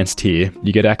Fancy Pants tier,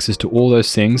 you get access to all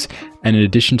those things. And in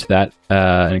addition to that,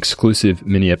 an exclusive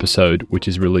mini episode, which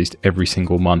is released every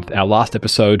single month. Our last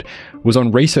episode was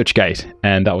on ResearchGate,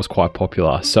 and that was quite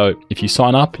popular. So if you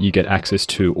sign up, you get access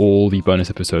to all the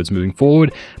bonus episodes moving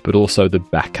forward, but also the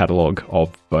back catalogue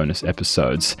of bonus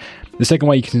episodes. The second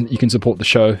way you can support the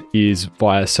show is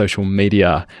via social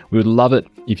media. We would love it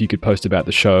if you could post about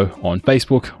the show on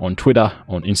Facebook, on Twitter,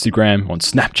 on Instagram, on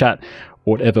Snapchat,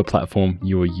 whatever platform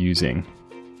you are using.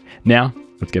 Now,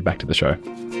 let's get back to the show.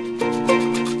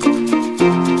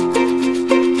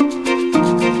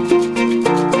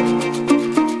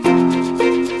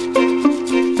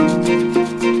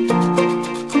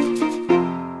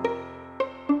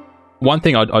 One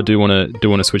thing I do want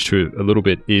to switch to a little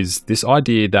bit is this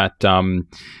idea that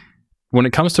when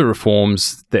it comes to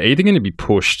reforms, they're either going to be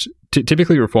pushed.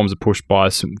 Typically, reforms are pushed by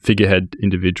some figurehead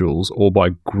individuals or by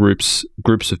groups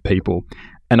of people,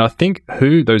 and I think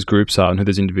who those groups are and who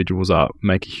those individuals are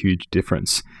make a huge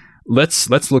difference.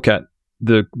 Let's look at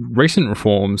the recent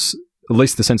reforms. At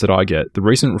least the sense that I get, the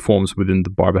recent reforms within the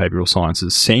biobehavioral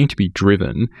sciences seem to be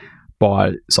driven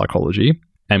by psychology.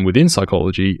 And within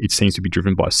psychology, it seems to be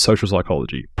driven by social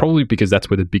psychology, probably because that's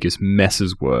where the biggest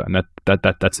messes were, and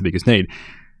that's the biggest need.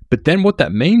 But then what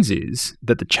that means is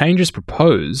that the changes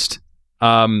proposed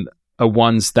are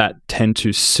ones that tend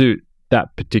to suit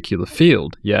that particular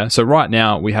field. Yeah. So right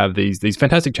now we have these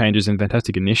fantastic changes and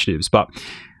fantastic initiatives, but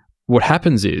what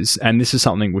happens is, and this is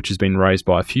something which has been raised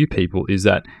by a few people, is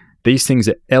that these things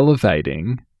are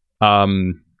elevating.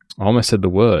 I almost said the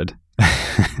word.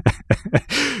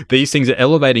 These things are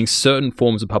elevating certain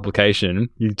forms of publication.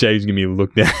 Jay's giving me a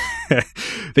look now.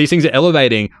 These things are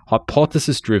elevating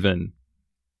hypothesis-driven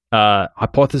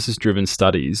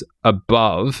studies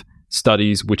above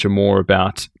studies which are more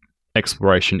about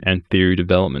exploration and theory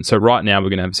development. So right now we're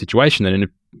going to have a situation that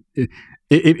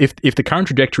if the current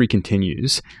trajectory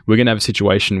continues, we're going to have a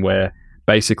situation where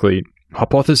basically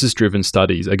hypothesis-driven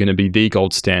studies are going to be the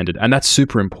gold standard, and that's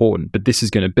super important. But this is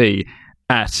going to be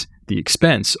at the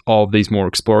expense of these more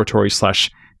exploratory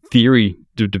 / theory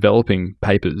developing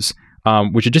papers,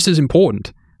 which are just as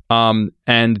important. And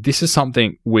this is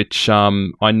something which I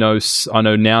know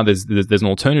now there's an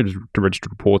alternative to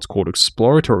registered reports called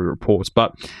exploratory reports,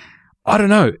 but I don't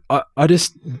know. I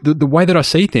just the way that I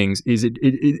see things is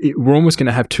we're almost going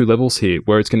to have two levels here,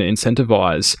 where it's going to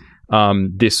incentivize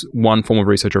this one form of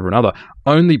research over another,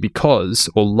 only because,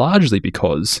 or largely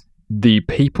because, the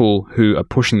people who are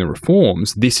pushing the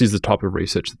reforms, this is the type of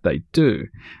research that they do.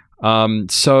 Okay,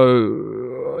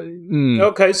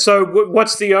 so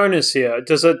what's the onus here?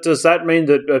 Does that mean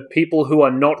that people who are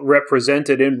not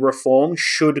represented in reform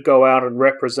should go out and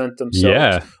represent themselves?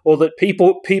 Yeah. Or that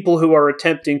people who are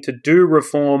attempting to do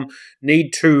reform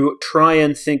need to try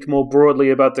and think more broadly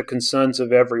about the concerns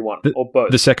of everyone, or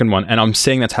both? The second one, and I'm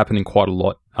seeing that's happening quite a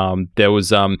lot. There was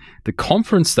the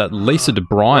conference that Lisa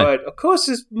DeBryan. Right, of course,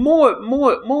 there's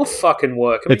more fucking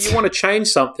work. I mean, you want to change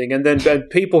something, and then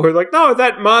people who are like, no,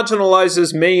 that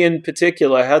marginalizes me in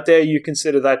particular. How dare you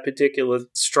consider that particular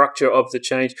structure of the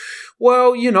change?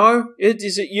 Well, you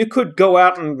could go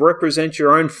out and represent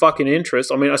your own fucking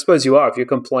interests. I mean, I suppose you are if you're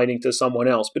complaining to someone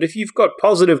else, but if you've got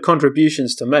positive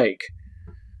contributions to make,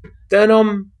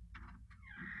 then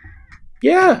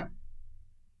yeah.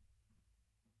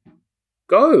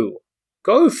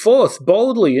 Go forth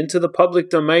boldly into the public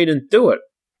domain and do it.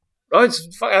 I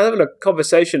was having a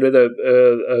conversation with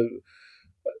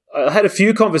I had a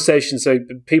few conversations. So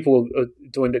people are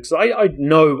doing this. I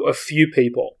know a few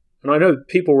people, and I know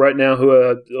people right now who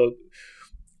are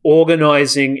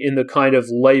organizing in the kind of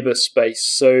labor space.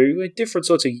 So different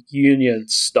sorts of union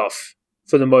stuff.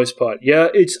 For the most part. Yeah,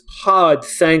 it's hard,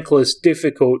 thankless,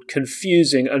 difficult,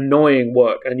 confusing, annoying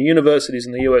work, and universities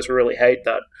in the US really hate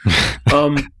that.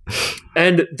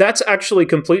 And that's actually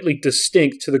completely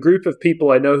distinct to the group of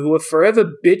people I know who are forever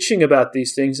bitching about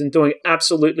these things and doing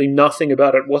absolutely nothing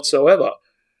about it whatsoever.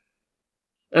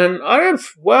 And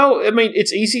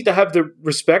it's easy to have the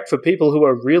respect for people who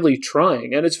are really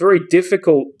trying, and it's very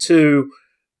difficult to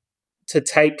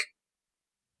take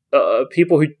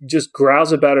people who just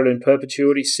grouse about it in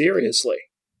perpetuity seriously.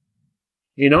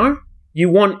 You know,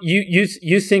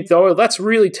 you think though that's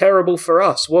really terrible for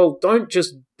us. Well, don't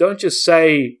just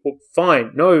say, well,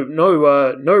 fine,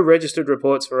 no registered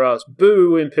reports for us.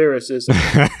 Boo empiricism.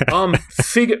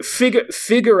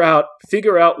 Figure out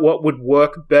what would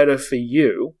work better for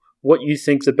you, what you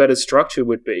think the better structure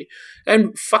would be,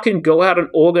 and fucking go out and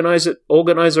organize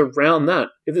around that.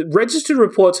 If the registered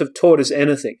reports have taught us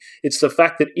anything, it's the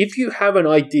fact that if you have an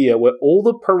idea where all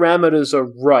the parameters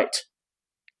are right,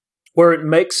 where it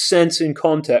makes sense in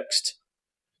context,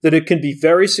 that it can be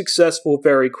very successful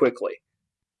very quickly.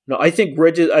 Now, I think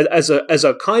as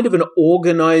a kind of an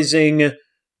organizing,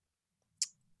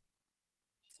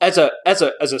 as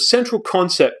a central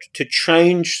concept to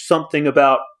change something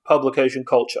about publication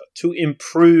culture, to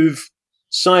improve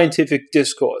scientific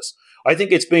discourse, I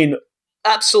think it's been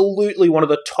absolutely one of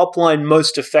the top line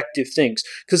most effective things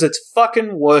because it's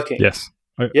fucking working. Yes.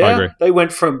 I agree. They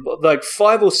went from like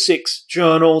 5 or 6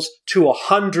 journals to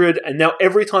 100, and now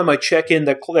every time I check in,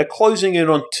 they're closing in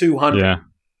on 200. Yeah.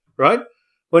 Right?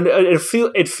 When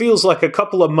it feels like a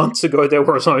couple of months ago there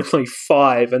was only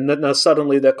 5, and then now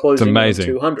suddenly they're closing in on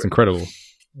 200. It's incredible.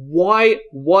 Why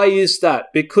is that?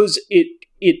 Because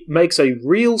it makes a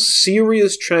real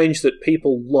serious change that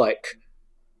people like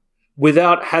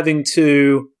without having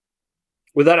to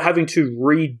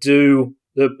redo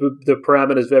the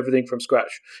parameters of everything from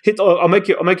scratch. I'll make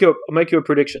you a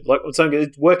prediction. Like I'm saying,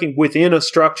 it's working within a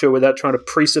structure without trying to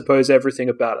presuppose everything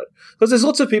about it. Because there's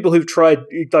lots of people who've tried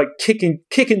like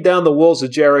kicking down the walls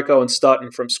of Jericho and starting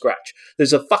from scratch.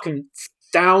 There's a fucking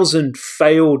 1,000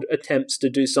 failed attempts to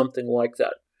do something like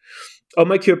that. I'll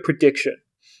make you a prediction.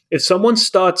 If someone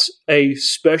starts a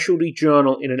specialty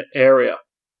journal in an area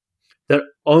that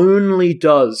only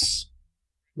does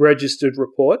registered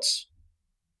reports,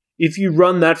 if you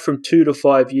run that from 2 to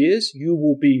 5 years, you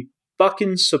will be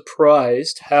fucking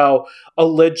surprised how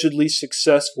allegedly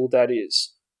successful that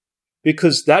is.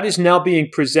 Because that is now being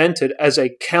presented as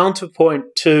a counterpoint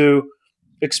to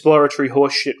exploratory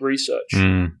horseshit research.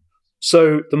 Mm.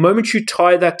 So the moment you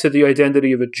tie that to the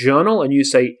identity of a journal and you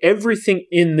say everything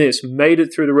in this made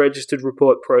it through the registered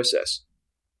report process.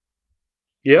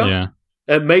 Yeah.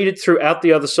 And made it throughout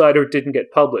the other side or it didn't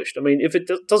get published. I mean, if it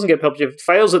doesn't get published, if it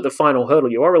fails at the final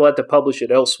hurdle, you are allowed to publish it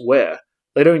elsewhere.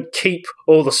 They don't keep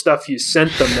all the stuff you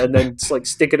sent them and then it's like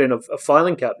stick it in a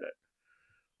filing cabinet.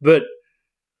 But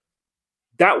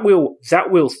that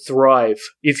will thrive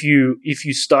if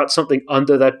you start something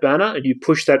under that banner and you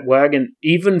push that wagon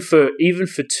even for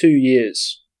 2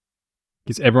 years.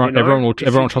 Because everyone will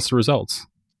trust the results.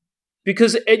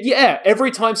 Because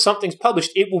every time something's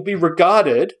published, it will be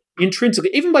regarded intrinsically,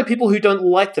 even by people who don't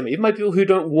like them, even by people who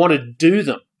don't want to do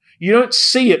them. You don't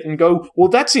see it and go, well,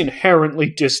 that's inherently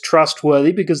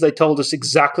distrustworthy because they told us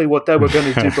exactly what they were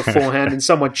going to do beforehand and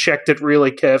someone checked it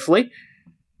really carefully.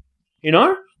 You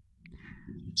know?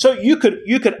 So you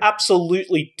could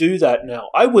absolutely do that now.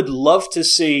 I would love to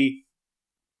see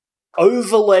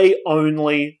overlay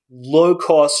only, low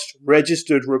cost,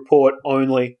 registered report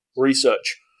only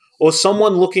research. Or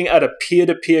someone looking at a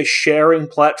peer-to-peer sharing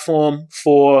platform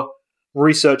for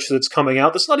research that's coming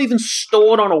out that's not even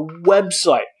stored on a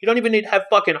website. You don't even need to have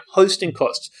fucking hosting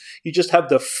costs. You just have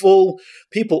the full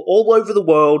people all over the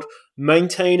world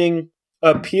maintaining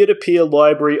a peer-to-peer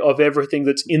library of everything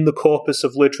that's in the corpus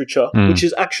of literature, which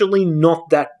is actually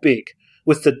not that big.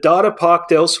 With the data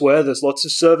parked elsewhere, there's lots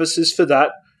of services for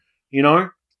that, you know?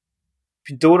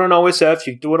 You can do it on OSF,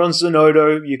 you can do it on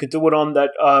Zenodo, you can do it on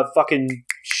that fucking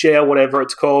share, whatever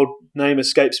it's called. Name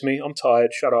escapes me. I'm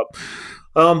tired. Shut up.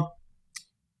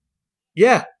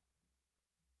 Yeah.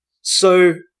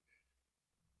 So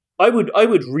I would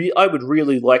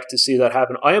really like to see that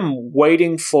happen. I am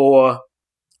waiting for.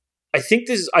 I think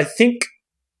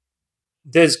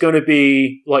there's going to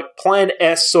be like Plan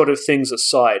S sort of things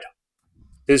aside.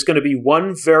 There's going to be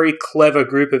one very clever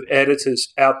group of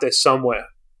editors out there somewhere.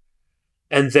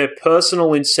 And their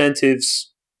personal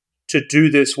incentives to do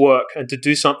this work and to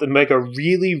do something, make a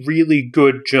really, really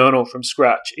good journal from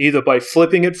scratch, either by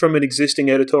flipping it from an existing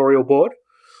editorial board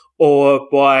or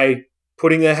by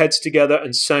putting their heads together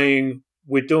and saying,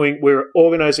 we're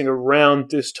organizing around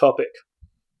this topic.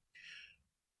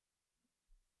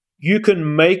 You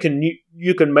can make a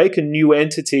new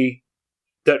entity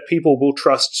that people will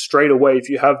trust straight away if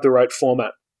you have the right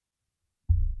format.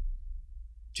 Do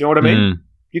you know what I mean?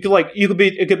 It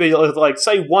could be like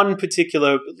say one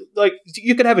particular, like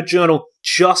you could have a journal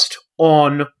just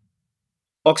on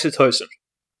oxytocin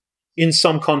in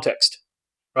some context,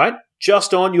 right?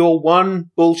 Just on your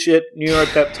one bullshit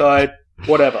neuropeptide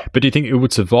whatever. But do you think it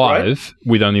would survive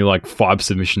with only like 5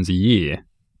 submissions a year?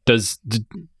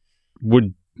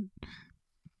 Would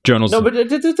journals? No, but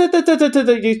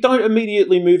you don't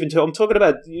immediately move into. I'm talking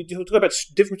about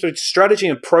difference between strategy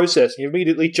and process. You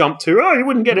immediately jump to, you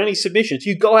wouldn't get any submissions.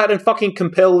 You go out and fucking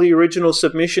compel the original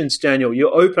submissions, Daniel. You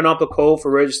open up a call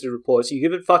for registered reports. You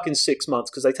give it fucking 6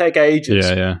 months because they take ages.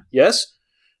 Yeah. Yes.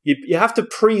 You have to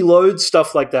preload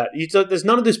stuff like that. There's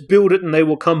none of this build it and they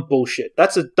will come bullshit.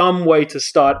 That's a dumb way to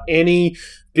start any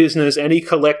business, any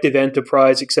collective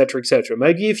enterprise, etc., etc.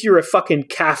 Maybe if you're a fucking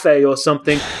cafe or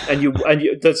something and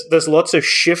there's lots of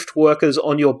shift workers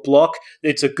on your block,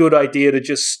 it's a good idea to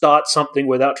just start something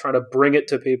without trying to bring it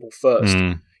to people first.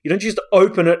 You don't just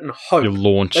open it and hope. You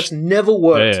launch. That's never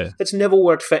worked. Yeah. That's never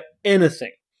worked for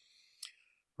anything.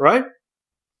 Right?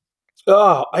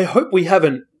 I hope we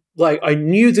haven't. Like, I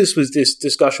knew this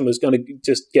discussion was going to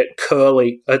just get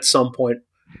curly at some point.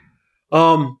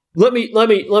 Let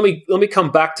me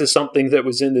come back to something that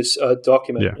was in this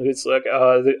document. Yeah. It's like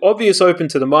the obvious open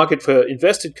to the market for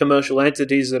invested commercial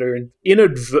entities that are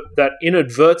that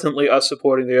inadvertently are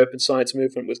supporting the open science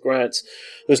movement with grants.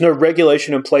 There's no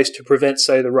regulation in place to prevent,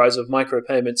 say, the rise of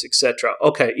micropayments, etc.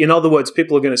 Okay, in other words,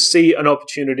 people are going to see an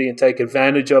opportunity and take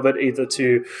advantage of it, either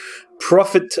to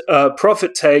profit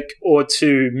take or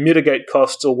to mitigate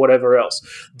costs or whatever else.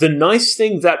 The nice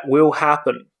thing that will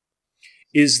happen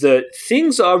is that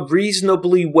things are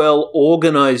reasonably well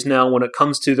organized now when it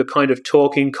comes to the kind of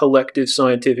talking collective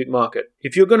scientific market.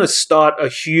 If you're going to start a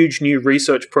huge new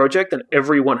research project and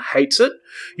everyone hates it,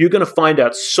 you're going to find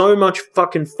out so much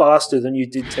fucking faster than you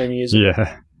did 10 years ago.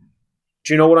 Yeah.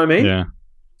 Do you know what I mean? Yeah.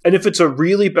 And if it's a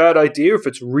really bad idea, if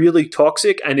it's really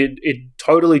toxic and it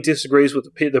totally disagrees with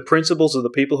the principles of the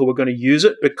people who are going to use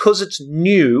it, because it's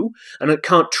new and it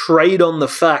can't trade on the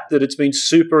fact that it's been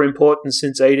super important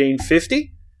since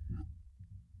 1850,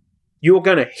 you're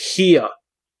going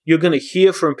to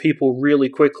hear from people really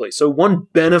quickly. So one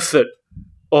benefit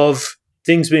of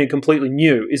things being completely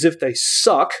new is if they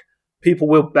suck, people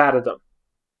will batter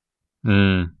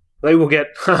them. They will get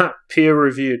peer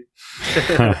reviewed.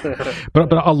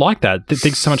 but I like that.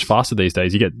 Things are so much faster these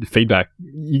days. You get feedback.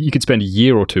 You could spend a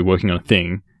year or two working on a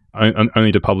thing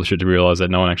only to publish it to realize that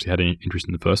no one actually had any interest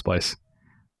in the first place.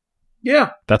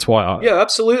 Yeah. That's why yeah,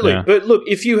 absolutely. Yeah. But look,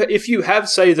 if you have,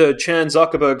 say, the Chan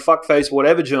Zuckerberg fuckface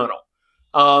whatever journal,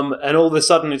 and all of a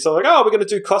sudden it's like, we're going to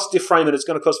do cost differame and it's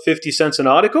going to cost 50 cents an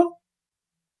article,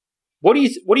 what do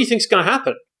you think is going to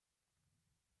happen?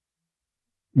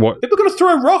 What? People are going to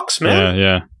throw rocks, man.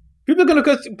 Yeah. People are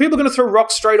going to throw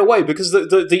rocks straight away because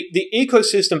the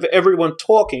ecosystem for everyone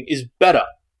talking is better,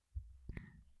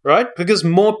 right? Because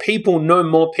more people know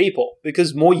more people.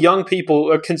 Because more young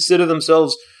people consider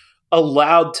themselves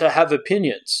allowed to have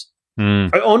opinions.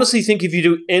 I honestly think if you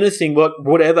do anything,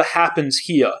 whatever happens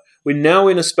here, we're now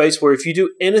in a space where if you do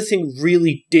anything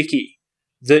really dicky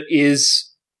that is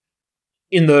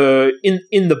in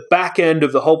the back end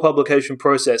of the whole publication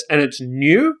process and it's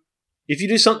new, if you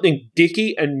do something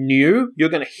dicky and new, you're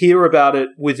going to hear about it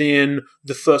within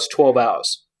the first 12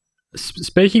 hours.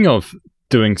 Speaking of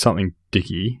doing something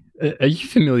dicky, are you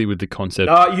familiar with the concept?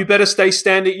 You better stay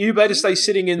standing. You better stay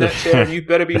sitting in that chair and you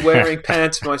better be wearing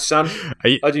pants, my son.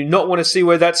 I do not want to see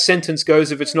where that sentence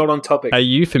goes if it's not on topic. Are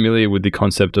you familiar with the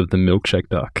concept of the milkshake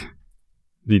duck?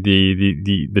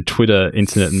 The Twitter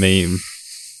internet meme.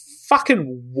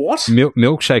 Fucking what?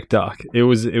 Milkshake duck. It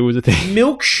was a thing.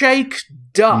 Milkshake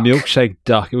duck. Milkshake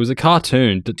duck. It was a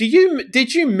cartoon.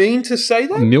 Did you mean to say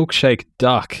that? Milkshake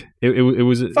duck. It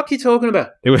was. Fuck you talking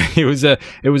about? It was a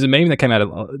meme that came out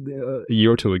a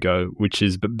year or two ago, which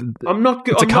is. I'm not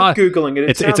googling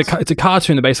it. It's a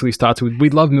cartoon that basically starts with, "We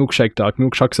love Milkshake Duck.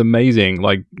 Milkshake's amazing.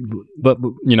 Like,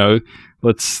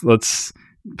 let's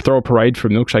throw a parade for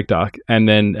Milkshake Duck," and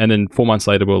then 4 months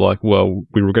later we're like, well,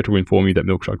 we regret to inform you that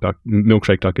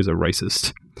Milkshake Duck is a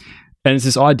racist. And it's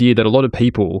this idea that a lot of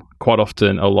people quite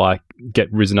often are like get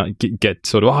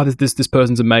sort of, this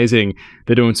person's amazing,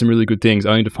 they're doing some really good things,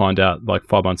 only to find out like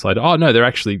 5 months later, oh no, they're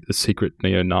actually a secret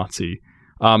neo-Nazi.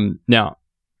 Now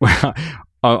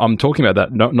I'm talking about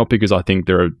that not because I think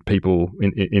there are people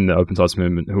in the open science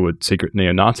movement who are secret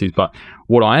neo-Nazis, but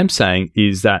what I am saying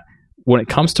is that when it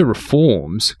comes to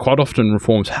reforms, quite often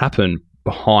reforms happen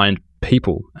behind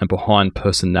people and behind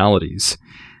personalities.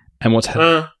 And what's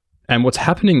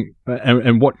happening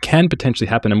and what can potentially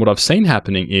happen and what I've seen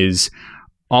happening is,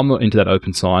 I'm not into that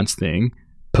open science thing.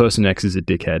 Person X is a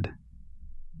dickhead.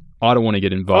 I don't want to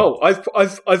get involved.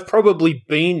 Oh, I've probably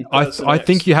been. I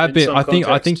think you have been. I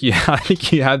think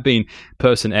you have been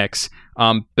Person X,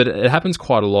 But it happens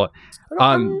quite a lot.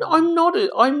 I'm not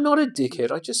a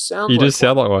dickhead. I just sound. You like just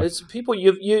sound like one. It's people.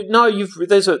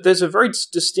 There's a very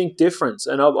distinct difference,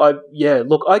 and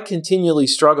look, I continually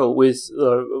struggle with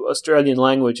Australian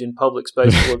language in public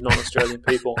space full of non-Australian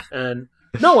people, and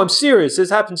no, I'm serious. This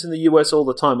happens in the US all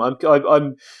the time.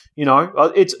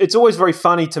 It's always very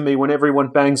funny to me when everyone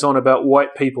bangs on about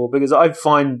white people, because I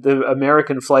find the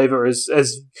American flavor as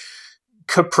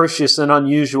capricious and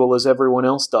unusual as everyone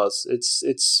else does.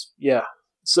 It's yeah.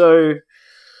 So,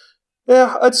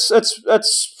 yeah,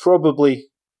 that's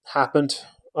probably happened.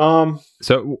 So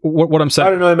what I'm saying, I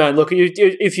don't know, man. Look,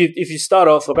 if you start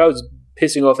off, look, I was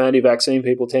pissing off anti-vaccine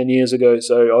people 10 years ago,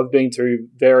 so I've been through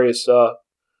various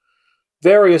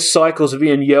cycles of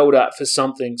being yelled at for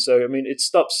something. So I mean, it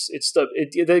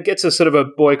gets a sort of a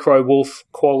boy cry wolf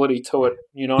quality to it.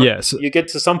 You know, yes. You get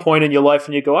to some point in your life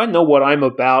and you go, I know what I'm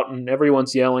about, and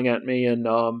everyone's yelling at me, and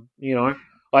I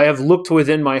have looked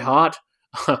within my heart.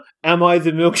 Am I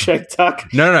the milkshake duck?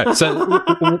 No. So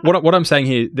what I'm saying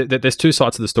here, there's two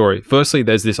sides to the story. Firstly,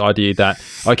 there's this idea that,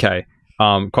 okay,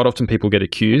 quite often people get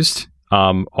accused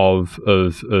of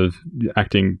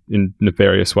acting in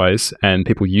nefarious ways, and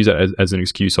people use that as an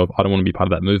excuse of, I don't want to be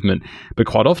part of that movement. But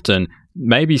quite often,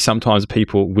 maybe sometimes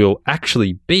people will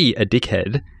actually be a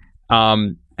dickhead,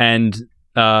 and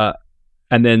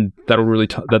then that'll really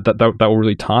that will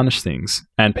really tarnish things,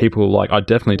 and people are like, I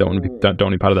definitely don't want to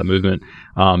be part of that movement,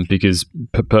 because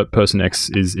person X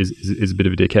is a bit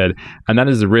of a dickhead, and that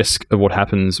is the risk of what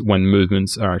happens when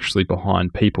movements are actually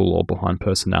behind people or behind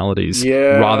personalities,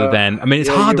 rather than. I mean, it's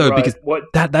hard though, because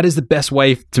that is the best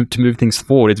way to move things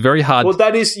forward. It's very hard. Well,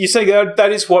 that is, you say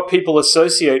that is what people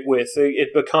associate with.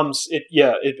 It becomes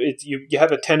you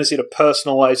have a tendency to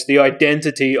personalize the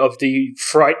identity of the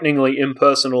frighteningly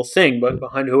impersonal thing, but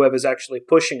behind whoever's actually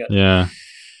pushing it. I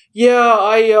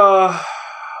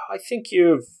think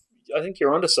you're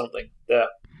onto something there.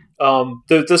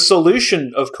 The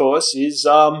solution, of course, is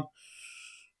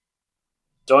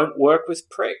don't work with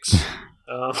pricks.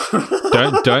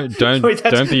 Don't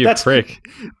be a prick.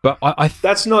 But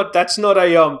that's not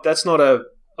a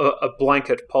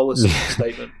blanket policy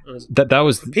statement. That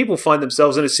was, people find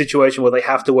themselves in a situation where they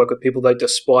have to work with people they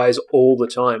despise all the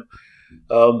time.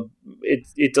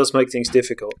 It does make things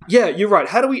difficult. Yeah, you're right.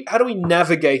 How do we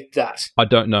navigate that? I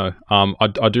don't know.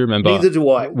 I do remember. Neither do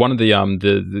I. One of the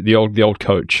old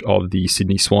coach of the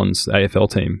Sydney Swans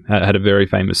AFL team had a very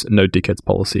famous no dickheads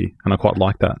policy, and I quite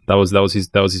like that. That was his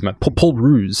man. Paul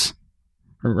Roos.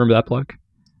 Remember that bloke?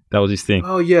 That was his thing.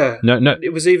 Oh yeah. No.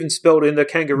 It was even spelled in the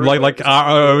kangaroo.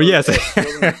 Yes.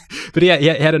 But he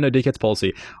had a no dickheads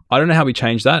policy. I don't know how we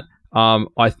changed that.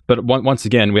 But once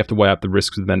again, we have to weigh up the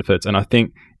risks and the benefits. And I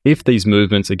think if these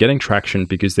movements are getting traction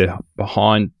because they're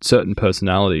behind certain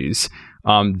personalities,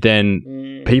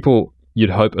 then people, you'd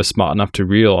hope, are smart enough to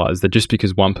realize that just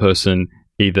because one person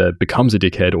either becomes a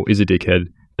dickhead or is a dickhead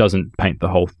doesn't paint the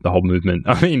whole movement.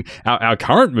 I mean, our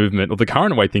current movement, or the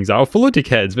current way things are full of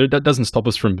dickheads, but it doesn't stop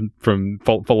us from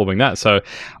following that. So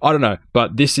I don't know,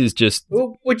 but this is just.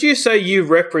 Well, would you say you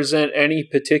represent any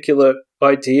particular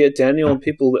idea, Daniel, and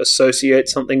people associate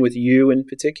something with you in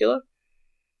particular?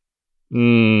 I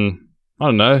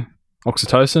don't know.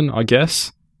 Oxytocin, I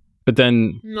guess. But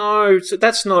then... No, so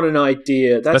that's not an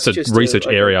idea. That's a just research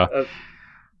area.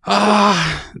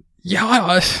 Yeah,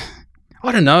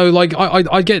 I don't know. Like,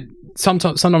 I get...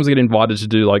 Sometimes I get invited to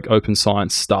do, like, open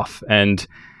science stuff, and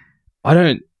I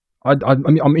don't...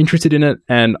 I'm interested in it,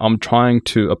 and I'm trying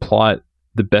to apply it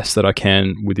the best that I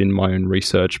can within my own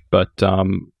research, but...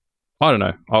 I don't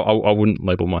know. I wouldn't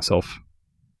label myself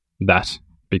that,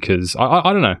 because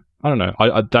I don't know. I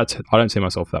don't see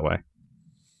myself that way,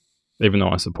 even though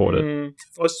I support it.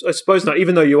 I suppose not.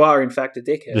 Even though you are in fact a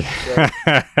dickhead.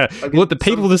 So, let the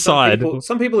people decide.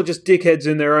 Some people are just dickheads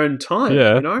in their own time.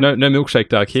 Yeah. You know? No milkshake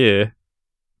duck here.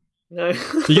 No.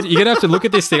 You're gonna have to look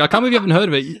at this thing. I can't believe you haven't heard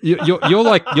of it.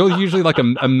 You're usually like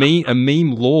a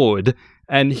meme lord,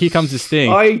 and here comes this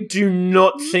thing. I do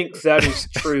not think that is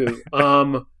true.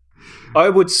 I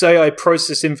would say I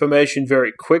process information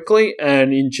very quickly,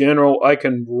 and in general, I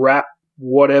can wrap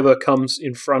whatever comes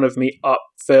in front of me up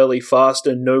fairly fast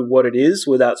and know what it is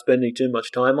without spending too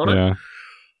much time on it.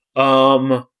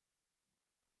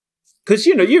 Because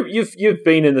you've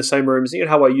been in the same rooms. You know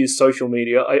how I use social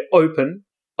media. I open,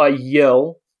 I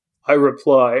yell, I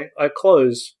reply, I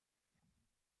close.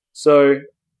 So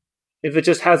if it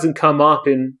just hasn't come up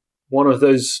in one of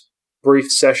those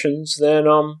brief sessions, then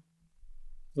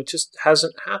it just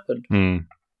hasn't happened.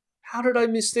 How did I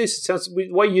miss this? It sounds,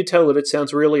 the way you tell it, it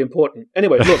sounds really important.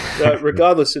 Anyway, look,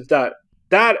 regardless of that,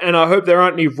 and I hope there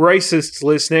aren't any racists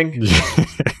listening.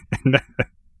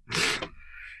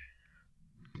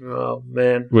 Oh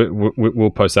man, we'll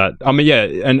post that. I mean, yeah,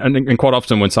 and quite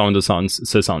often when someone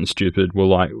says something stupid, we'll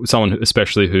like someone,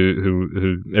 especially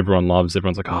who everyone loves.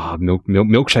 Everyone's like,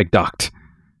 milkshake duct.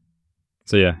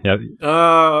 So yeah.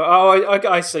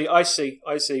 I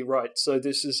see. Right. So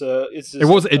this is it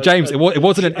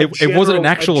wasn't an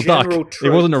actual duck. It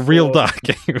wasn't a real duck.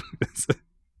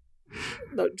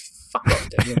 No, fuck off,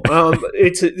 Daniel.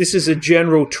 This is a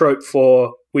general trope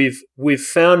for we've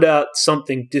found out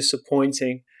something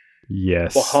disappointing.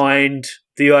 Yes. Behind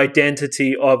the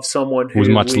identity of someone who was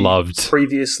much we loved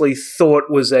previously thought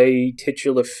was a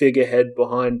titular figurehead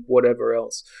behind whatever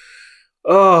else.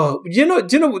 Oh, do you know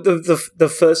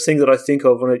the first thing that I think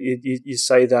of when you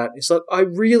say that? It's like, I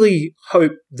really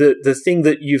hope that the thing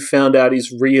that you found out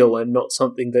is real and not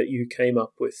something that you came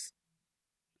up with.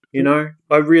 You know,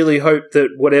 I really hope that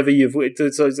whatever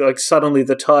it's like suddenly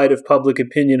the tide of public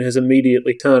opinion has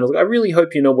immediately turned. I really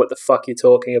hope you know what the fuck you're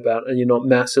talking about and you're not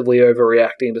massively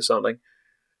overreacting to something.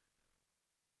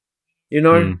 You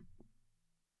know?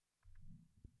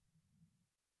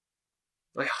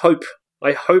 I hope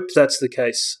that's the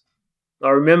case. I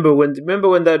remember when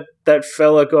that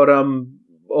fella got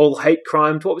all hate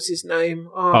crimed. What was his name?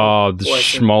 The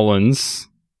Schmollens.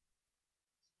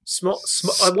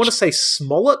 I want to say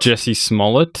Smollett. Jesse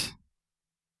Smollett.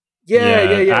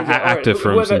 Yeah. Actor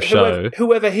from some show.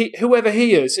 Whoever he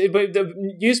is. The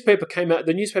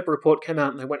newspaper report came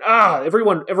out and they went,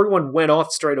 everyone went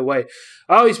off straight away.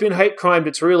 Oh, he's been hate crimed.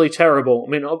 It's really terrible.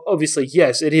 I mean, obviously,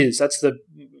 yes, it is. That's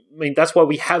why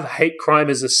we have hate crime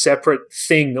as a separate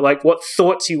thing. Like, what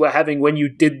thoughts you were having when you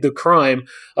did the crime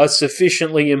are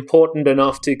sufficiently important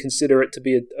enough to consider it to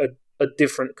be a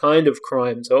different kind of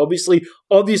crime. So obviously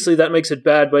that makes it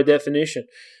bad by definition.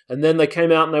 And then they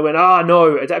came out and they went,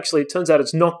 no, it turns out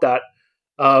it's not that.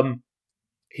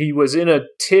 He was in a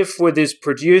tiff with his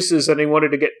producers and he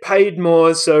wanted to get paid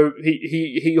more, so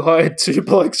he hired two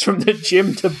blokes from the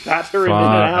gym to batter him in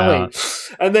an alley.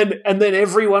 And then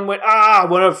everyone went,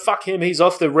 well, fuck him, he's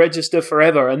off the register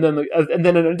forever. And then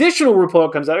an additional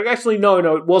report comes out. Actually, no,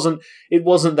 it wasn't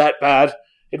that bad.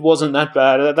 It wasn't that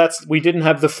bad. We didn't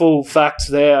have the full facts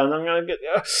there. And I'm going to get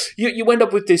you end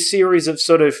up with this series of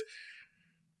sort of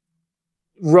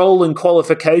role and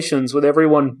qualifications with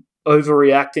everyone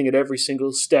overreacting at every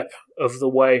single step of the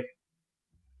way.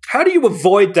 How do you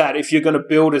avoid that if you're going to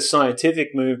build a scientific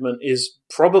movement? Is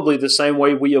probably the same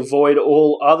way we avoid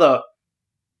all other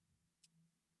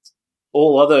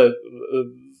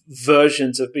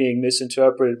versions of being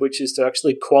misinterpreted, which is to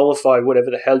actually qualify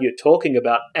whatever the hell you're talking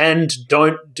about and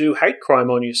don't do hate crime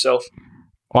on yourself.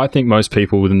 I think most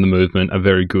people within the movement are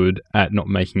very good at not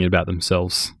making it about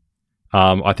themselves.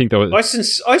 I think I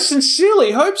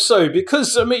sincerely hope so,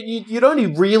 because I mean you'd only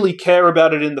really care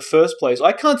about it in the first place.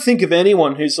 I can't think of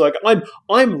anyone who's like,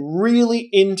 I'm really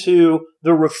into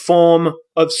the reform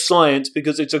of science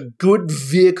because it's a good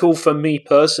vehicle for me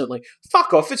personally.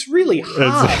 Fuck off! It's really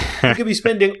hard. You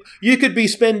could be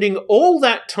spending all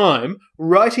that time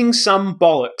writing some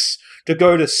bollocks to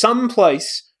go to some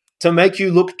place to make you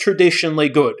look traditionally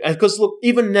good. And because look,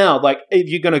 even now, like if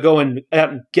you're going to go out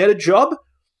and get a job,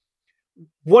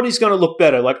 what is going to look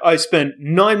better? Like, I spent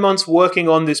 9 months working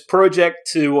on this project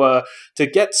to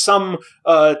get some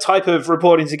type of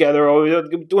reporting together, or we're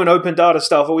doing open data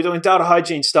stuff, or we're doing data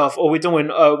hygiene stuff, or we're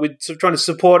trying to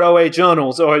support OA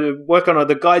journals, or work on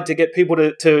the guide to get people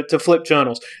to flip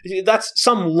journals. That's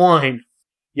some line,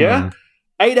 yeah.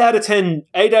 8 out of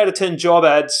 10 job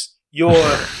ads.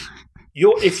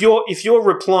 If you're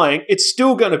replying, it's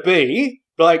still going to be.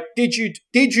 Like, did you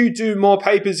do more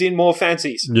papers in more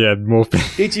fancies? Yeah, more.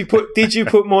 Did you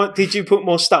put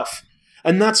more stuff?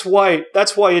 And that's why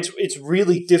it's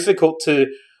really difficult to.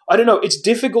 I don't know. It's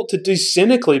difficult to do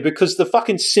cynically because the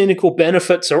fucking cynical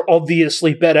benefits are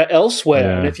obviously better elsewhere.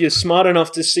 Yeah. And if you're smart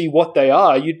enough to see what they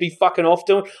are, you'd be fucking off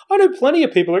doing. I know plenty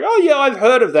of people like, oh yeah, I've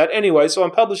heard of that anyway, so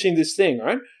I'm publishing this thing,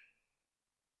 right?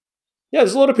 Yeah,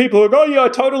 there's a lot of people who go, oh yeah, I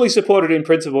totally support it in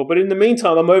principle, but in the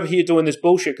meantime, I'm over here doing this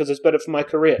bullshit because it's better for my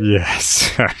career.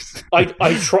 Yes.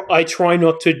 I try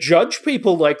not to judge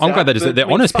people like that. I'm glad they're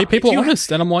honest. People are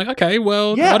honest, and I'm like, okay,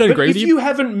 well, yeah, I don't agree with you.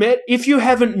 If you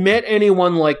haven't met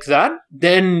anyone like that,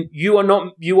 then you are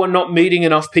not meeting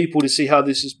enough people to see how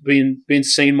this has been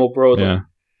seen more broadly. Yeah.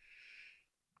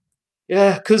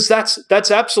 Yeah, because that's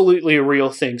absolutely a real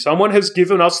thing. Someone has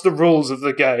given us the rules of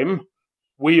the game.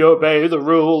 We obey the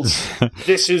rules.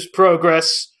 This is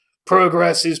progress.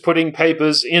 progress is putting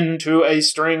papers into a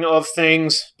string of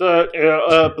things.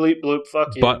 Bleep bloop,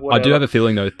 fuck you. But whatever. I do have a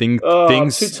feeling, though, things I'm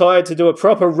too tired to do a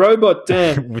proper robot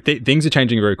Dan. things are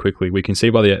changing very quickly. We can see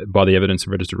by the evidence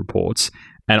of registered reports,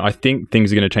 and I think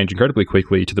things are going to change incredibly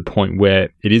quickly to the point where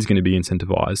it is going to be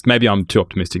incentivized. Maybe I'm too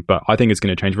optimistic, but I think it's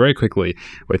going to change very quickly,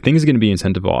 where things are going to be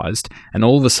incentivized, and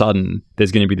all of a sudden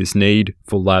there's going to be this need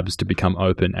for labs to become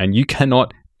open, and you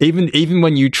cannot. Even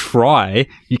when you try,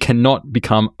 you cannot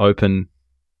become open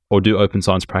or do open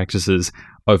science practices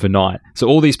overnight. So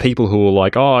all these people who are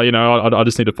like, oh, I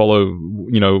just need to follow,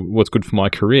 what's good for my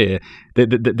career, they're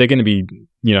going to be,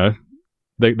 they're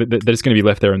just going to be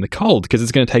left there in the cold because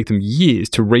it's going to take them years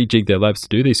to rejig their labs to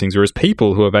do these things. Whereas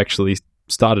people who have actually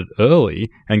started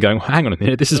early and going, well, hang on a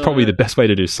minute, this is probably the best way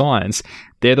to do science,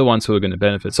 they're the ones who are going to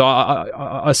benefit. So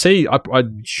I see.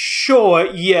 Sure,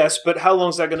 yes, but how long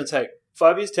is that going to take?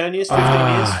 5 years, 10 years, 15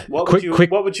 years?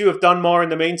 What would you have done more in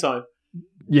the meantime?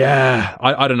 Yeah,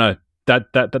 I don't know.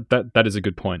 That is a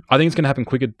good point. I think it's going to happen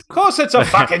quicker. Of course, it's a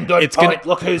fucking good point.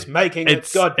 Look who's making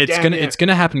it. It's going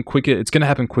to happen quicker. It's going to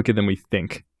happen quicker than we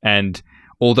think. And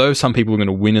although some people are going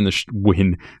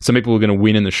to some people are going to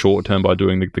win in the short term by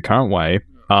doing the current way.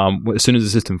 As soon as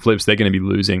the system flips, they're going to be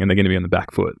losing and they're going to be on the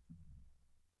back foot.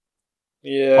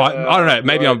 Yeah, I don't know.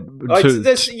 Maybe I'm too.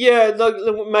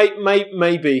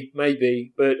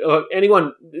 Maybe. But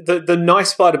anyone, the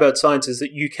nice part about science is that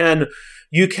you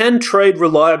can trade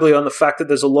reliably on the fact that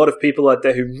there's a lot of people out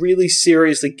there who really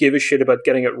seriously give a shit about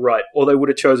getting it right, or they would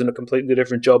have chosen a completely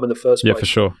different job in the first place. Yeah, for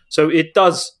sure. So it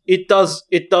does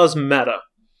matter.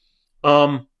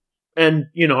 And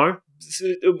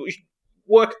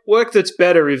work that's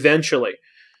better eventually.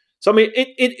 So I mean,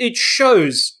 it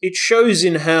shows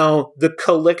in how the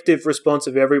collective response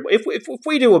of everyone. If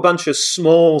we do a bunch of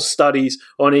small studies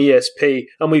on ESP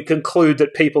and we conclude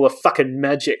that people are fucking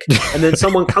magic, and then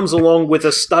someone comes along with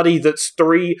a study that's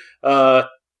three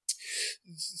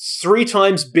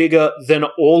times bigger than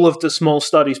all of the small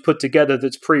studies put together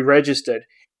that's pre-registered.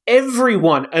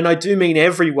 Everyone, and I do mean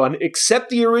everyone,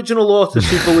 except the original authors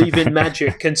who believe in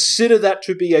magic, consider that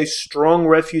to be a strong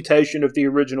refutation of the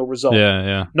original result.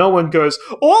 Yeah. No one goes,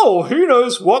 oh, who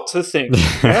knows what to think?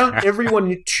 Yeah?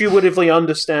 Everyone intuitively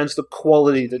understands the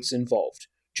quality that's involved.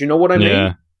 Do you know what I mean?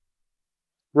 Yeah.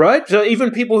 Right? So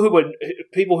even people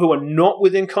who are not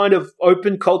within kind of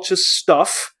open culture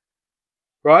stuff.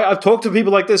 Right, I've talked to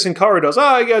people like this in corridors.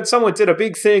 Oh, yeah, someone did a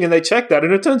big thing and they checked that,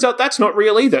 and it turns out that's not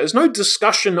real either. There's no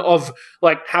discussion of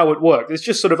like how it worked. It's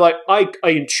just sort of like I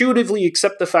intuitively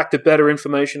accept the fact that better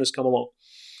information has come along.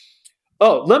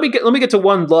 Oh, let me get to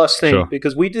one last thing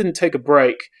because we didn't take a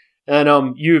break,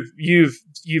 and you've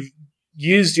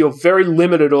used your very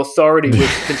limited authority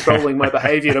with controlling my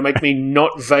behavior to make me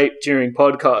not vape during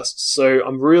podcasts. So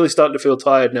I'm really starting to feel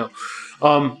tired now.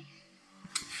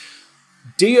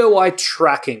 DOI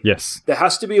tracking. Yes. There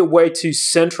has to be a way to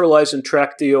centralize and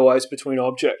track DOIs between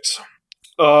objects.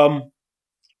 And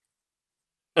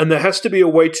there has to be a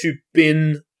way to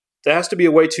bin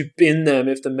them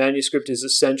if the manuscript is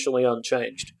essentially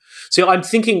unchanged. See, I'm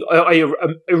thinking, I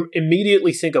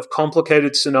immediately think of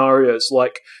complicated scenarios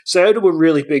like, say I do a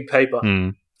really big paper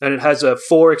and it has a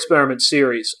 4-experiment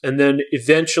series, and then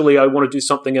eventually I want to do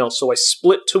something else. So I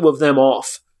split 2 of them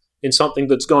off in something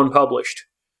that's gone published.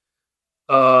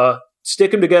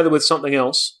 Stick them together with something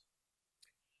else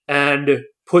and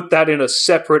put that in a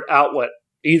separate outlet,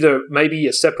 maybe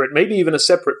even a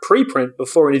separate preprint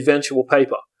before an eventual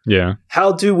paper. Yeah.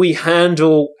 How do we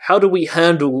handle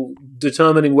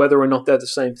determining whether or not they're the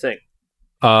same thing?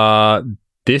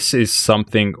 This is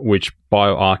something which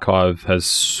bioRxiv has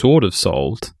sort of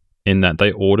solved in that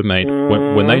they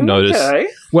automate when they notice. Okay.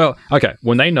 Well, okay,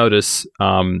 when they notice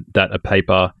that a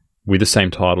paper with the same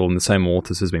title and the same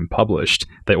authors has been published,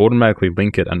 they automatically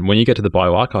link it. And when you get to the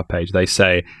bioRxiv page, they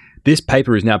say, this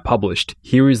paper is now published.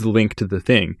 Here is the link to the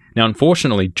thing. Now,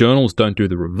 unfortunately, journals don't do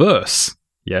the reverse.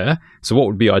 Yeah. So what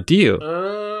would be ideal?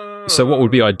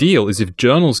 Is if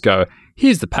journals go,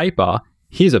 here's the paper,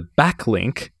 here's a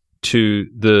backlink to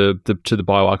the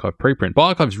bioRxiv preprint.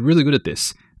 bioRxiv is really good at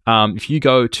this. If you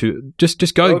go to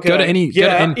go to any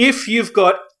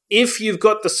If you've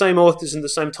got the same authors and the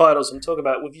same titles, I'm talking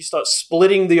about if you start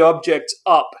splitting the objects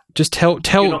up, just tell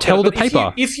the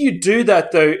paper. If you do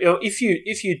that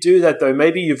though,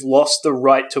 maybe you've lost the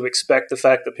right to expect the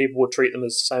fact that people will treat them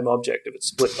as the same object if it's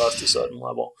split past a certain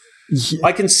level. Yeah.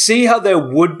 I can see how there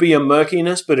would be a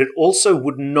murkiness, but it also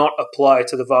would not apply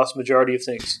to the vast majority of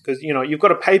things because you've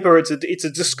got a paper. It's a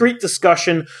discrete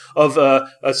discussion of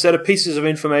a set of pieces of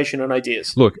information and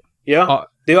ideas. Look, Yeah?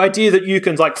 The idea that you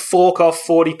can like fork off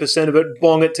 40% of it,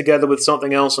 bong it together with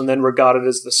something else, and then regard it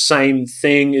as the same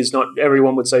thing is not.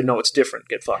 Everyone would say, no, it's different.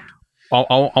 Get fucked. I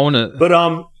want to.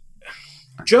 But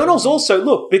journals also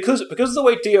look because of the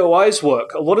way DOIs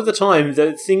work. A lot of the time,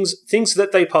 the things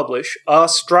that they publish are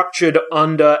structured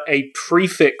under a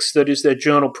prefix that is their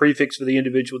journal prefix for the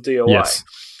individual DOI. Yes.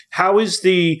 How is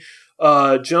the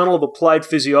Journal of Applied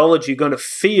Physiology going to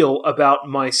feel about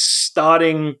my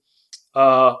starting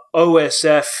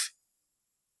OSF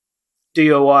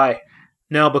DOI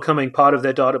now becoming part of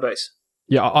their database?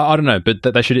 Yeah, I don't know, but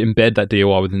they should embed that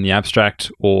DOI within the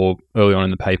abstract or early on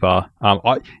in the paper.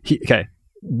 Okay,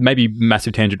 maybe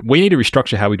massive tangent. We need to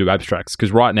restructure how we do abstracts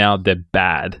because right now they're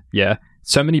bad. Yeah,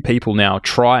 so many people now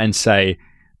try and say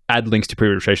add links to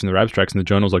pre-registration in their abstracts, and the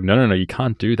journal's like, no, you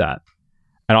can't do that.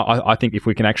 And I think if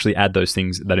we can actually add those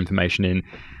things, that information in,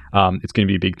 it's going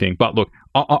to be a big thing. But look,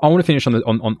 I want to finish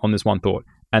on this one thought,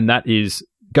 and that is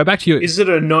go back to your. Is it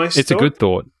a nice? It's thought? A good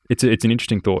thought. It's an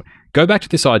interesting thought. Go back to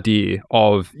this idea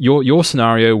of your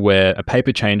scenario where a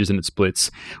paper changes and it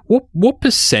splits. What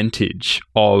percentage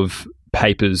of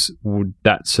papers would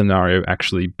that scenario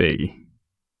actually be?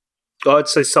 I'd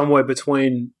say somewhere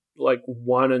between like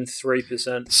 1% and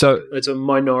 3%. So it's a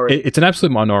minority. It's an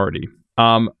absolute minority.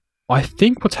 I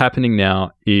think what's happening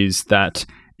now is that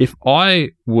if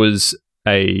I was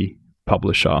a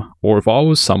publisher or if I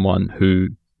was someone who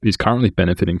is currently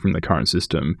benefiting from the current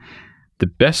system, the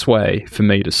best way for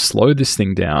me to slow this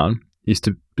thing down is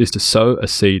to sow a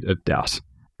seed of doubt.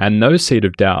 And those seeds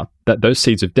of doubt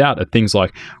are things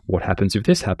like, what happens if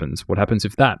this happens? What happens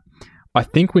if that? I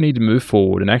think we need to move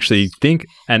forward and actually think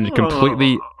and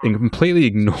completely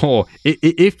ignore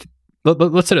if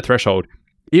let's set a threshold.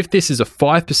 If this is a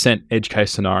 5% edge case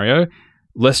scenario,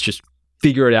 let's just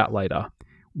figure it out later.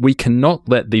 We cannot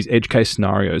let these edge case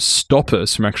scenarios stop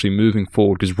us from actually moving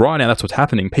forward because right now that's what's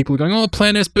happening. People are going, "Oh,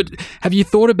 Plan S," but have you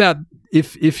thought about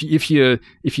if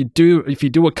you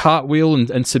do a cartwheel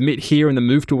and submit here and then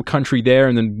move to a country there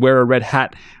and then wear a red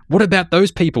hat? What about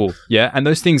those people? Yeah, and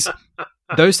those things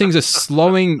are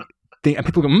slowing. And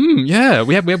people go, yeah,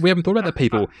 we haven't thought about that,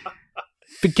 people.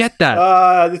 Forget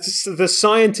that. It's the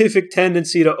scientific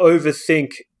tendency to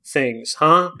overthink things,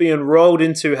 being rolled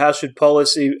into how should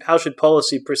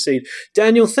policy proceed.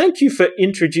 Daniel, thank you for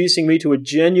introducing me to a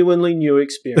genuinely new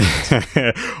experience.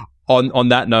 On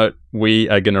that note, we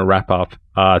are going to wrap up.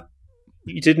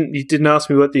 You didn't ask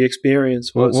me what the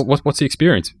experience was. What's the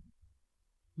experience?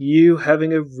 You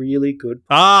having a really good.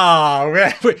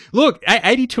 Look,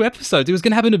 82 episodes. It was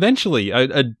going to happen eventually.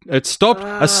 A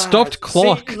stopped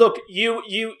clock. See, look,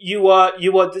 you are.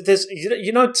 There's,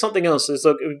 something else. There's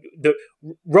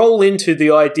roll into the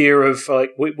idea of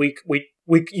like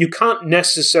you can't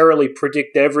necessarily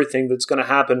predict everything that's going to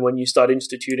happen when you start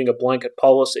instituting a blanket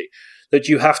policy. That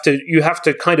you have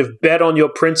to kind of bet on your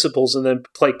principles and then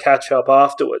play catch up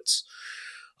afterwards.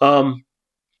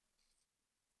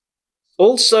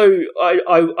 Also,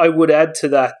 I would add to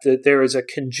that there is a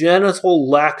congenital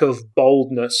lack of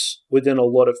boldness within a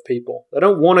lot of people. They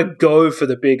don't want to go for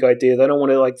the big idea. They don't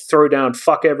want to throw down,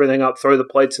 fuck everything up, throw the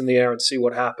plates in the air and see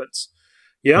what happens.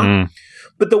 Yeah?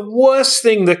 But the worst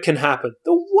thing that can happen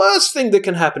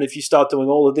if you start doing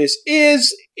all of this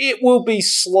is it will be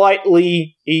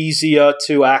slightly easier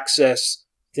to access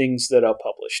things that are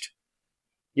published.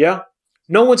 Yeah?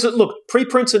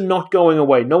 Preprints are not going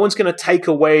away. No one's going to take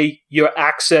away your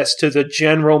access to the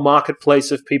general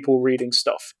marketplace of people reading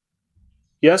stuff.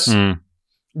 Yes?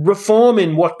 Reform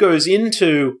in what goes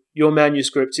into your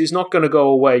manuscripts is not going to go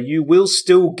away. You will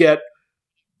still get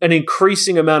an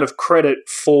increasing amount of credit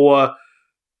for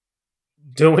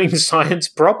doing science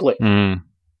properly.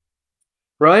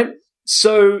 Right?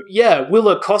 So, yeah, will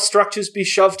the cost structures be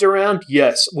shoved around?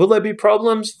 Yes. Will there be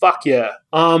problems? Fuck yeah.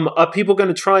 Are people going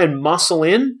to try and muscle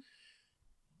in?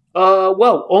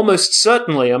 Well, almost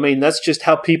certainly. I mean, that's just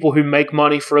how people who make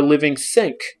money for a living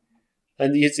think.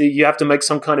 And you have to make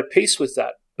some kind of peace with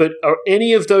that. But are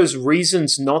any of those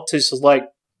reasons not to,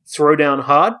 throw down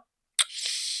hard?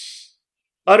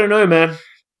 I don't know, man.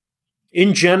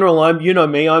 In general, I'm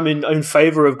in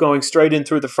favor of going straight in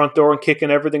through the front door and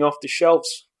kicking everything off the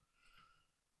shelves.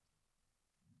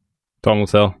 Time will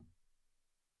tell.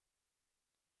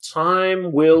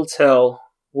 Time will tell.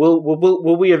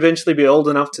 Will we eventually be old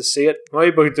enough to see it?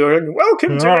 Maybe doing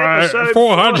welcome to episode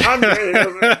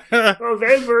 400 of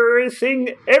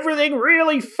everything. Everything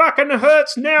really fucking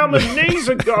hurts now. My knees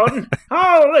are gone.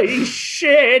 Holy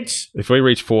shit! If we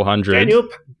reach 400, Daniel,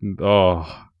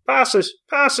 pass us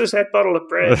that bottle of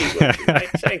brandy.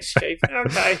 Thanks, Chief.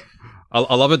 Okay.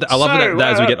 I love it. I love it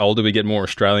that as we get older, we get more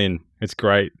Australian. It's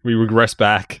great. We regress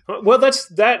back. Well,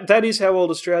 that is how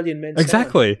old Australian men sound.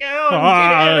 Exactly. Get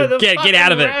out of the get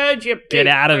out of it. road, you Get big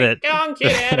out of it. prick. Go on,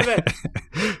 get out of it.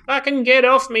 Fucking get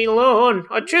off me lawn.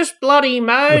 I just bloody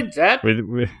mowed that.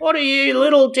 What are you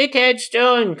little dickheads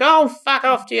doing? Go and fuck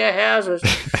off to your houses.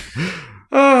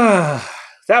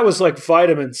 That was like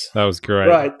vitamins. That was great.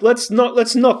 Right, let's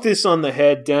knock this on the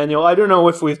head, Daniel. I don't know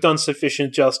if we've done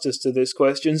sufficient justice to this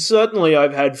question. Certainly,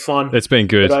 I've had fun. It's been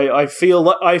good. But I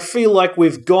feel like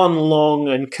we've gone long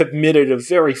and committed a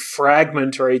very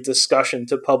fragmentary discussion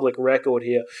to public record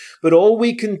here. But all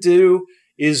we can do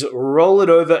is roll it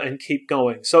over and keep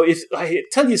going. So if I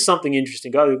tell you something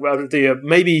interesting, out of the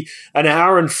maybe an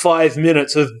hour and 5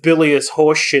 minutes of bilious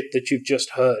horse shit that you've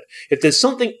just heard, if there's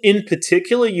something in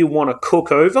particular you want to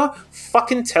cook over,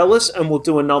 fucking tell us and we'll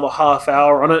do another half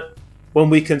hour on it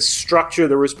when we can structure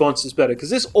the responses better.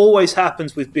 Because this always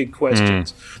happens with big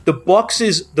questions. The box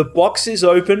is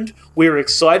opened, we're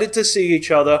excited to see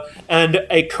each other, and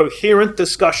a coherent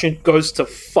discussion goes to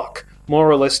fuck, more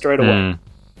or less straight away.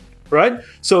 Right?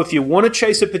 So if you want to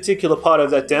chase a particular part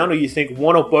of that down, or you think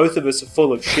one or both of us are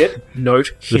full of shit,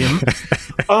 note him.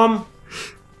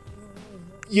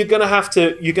 You're gonna have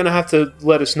to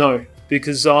let us know,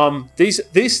 because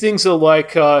these things are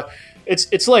like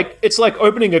it's like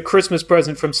opening a Christmas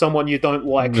present from someone you don't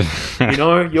like. You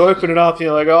know, you open it up and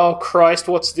you're like, oh Christ,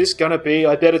 what's this gonna be?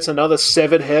 I bet it's another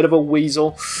severed head of a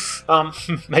weasel.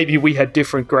 Maybe we had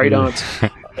different great aunts.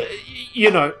 You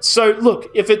know, so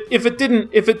look, if it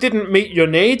didn't meet your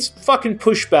needs, fucking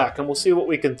push back and we'll see what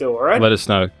we can do, all right? Let us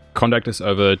know. Contact us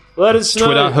over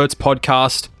Twitter, know. Hurts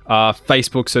Podcast,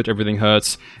 Facebook, search Everything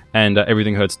Hurts, and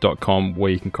everythinghurts.com,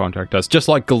 where you can contact us, just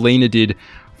like Galena did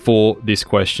for this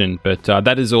question. But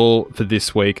that is all for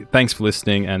this week. Thanks for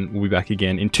listening, and we'll be back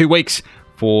again in 2 weeks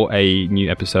for a new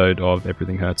episode of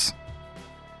Everything Hurts.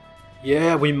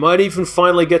 Yeah, we might even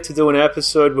finally get to do an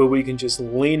episode where we can just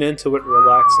lean into it,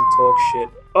 relax, and talk shit.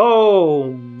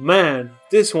 Oh, man.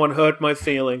 This one hurt my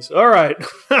feelings. All right.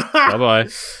 Bye-bye.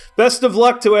 Best of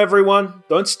luck to everyone.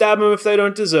 Don't stab them if they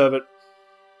don't deserve it.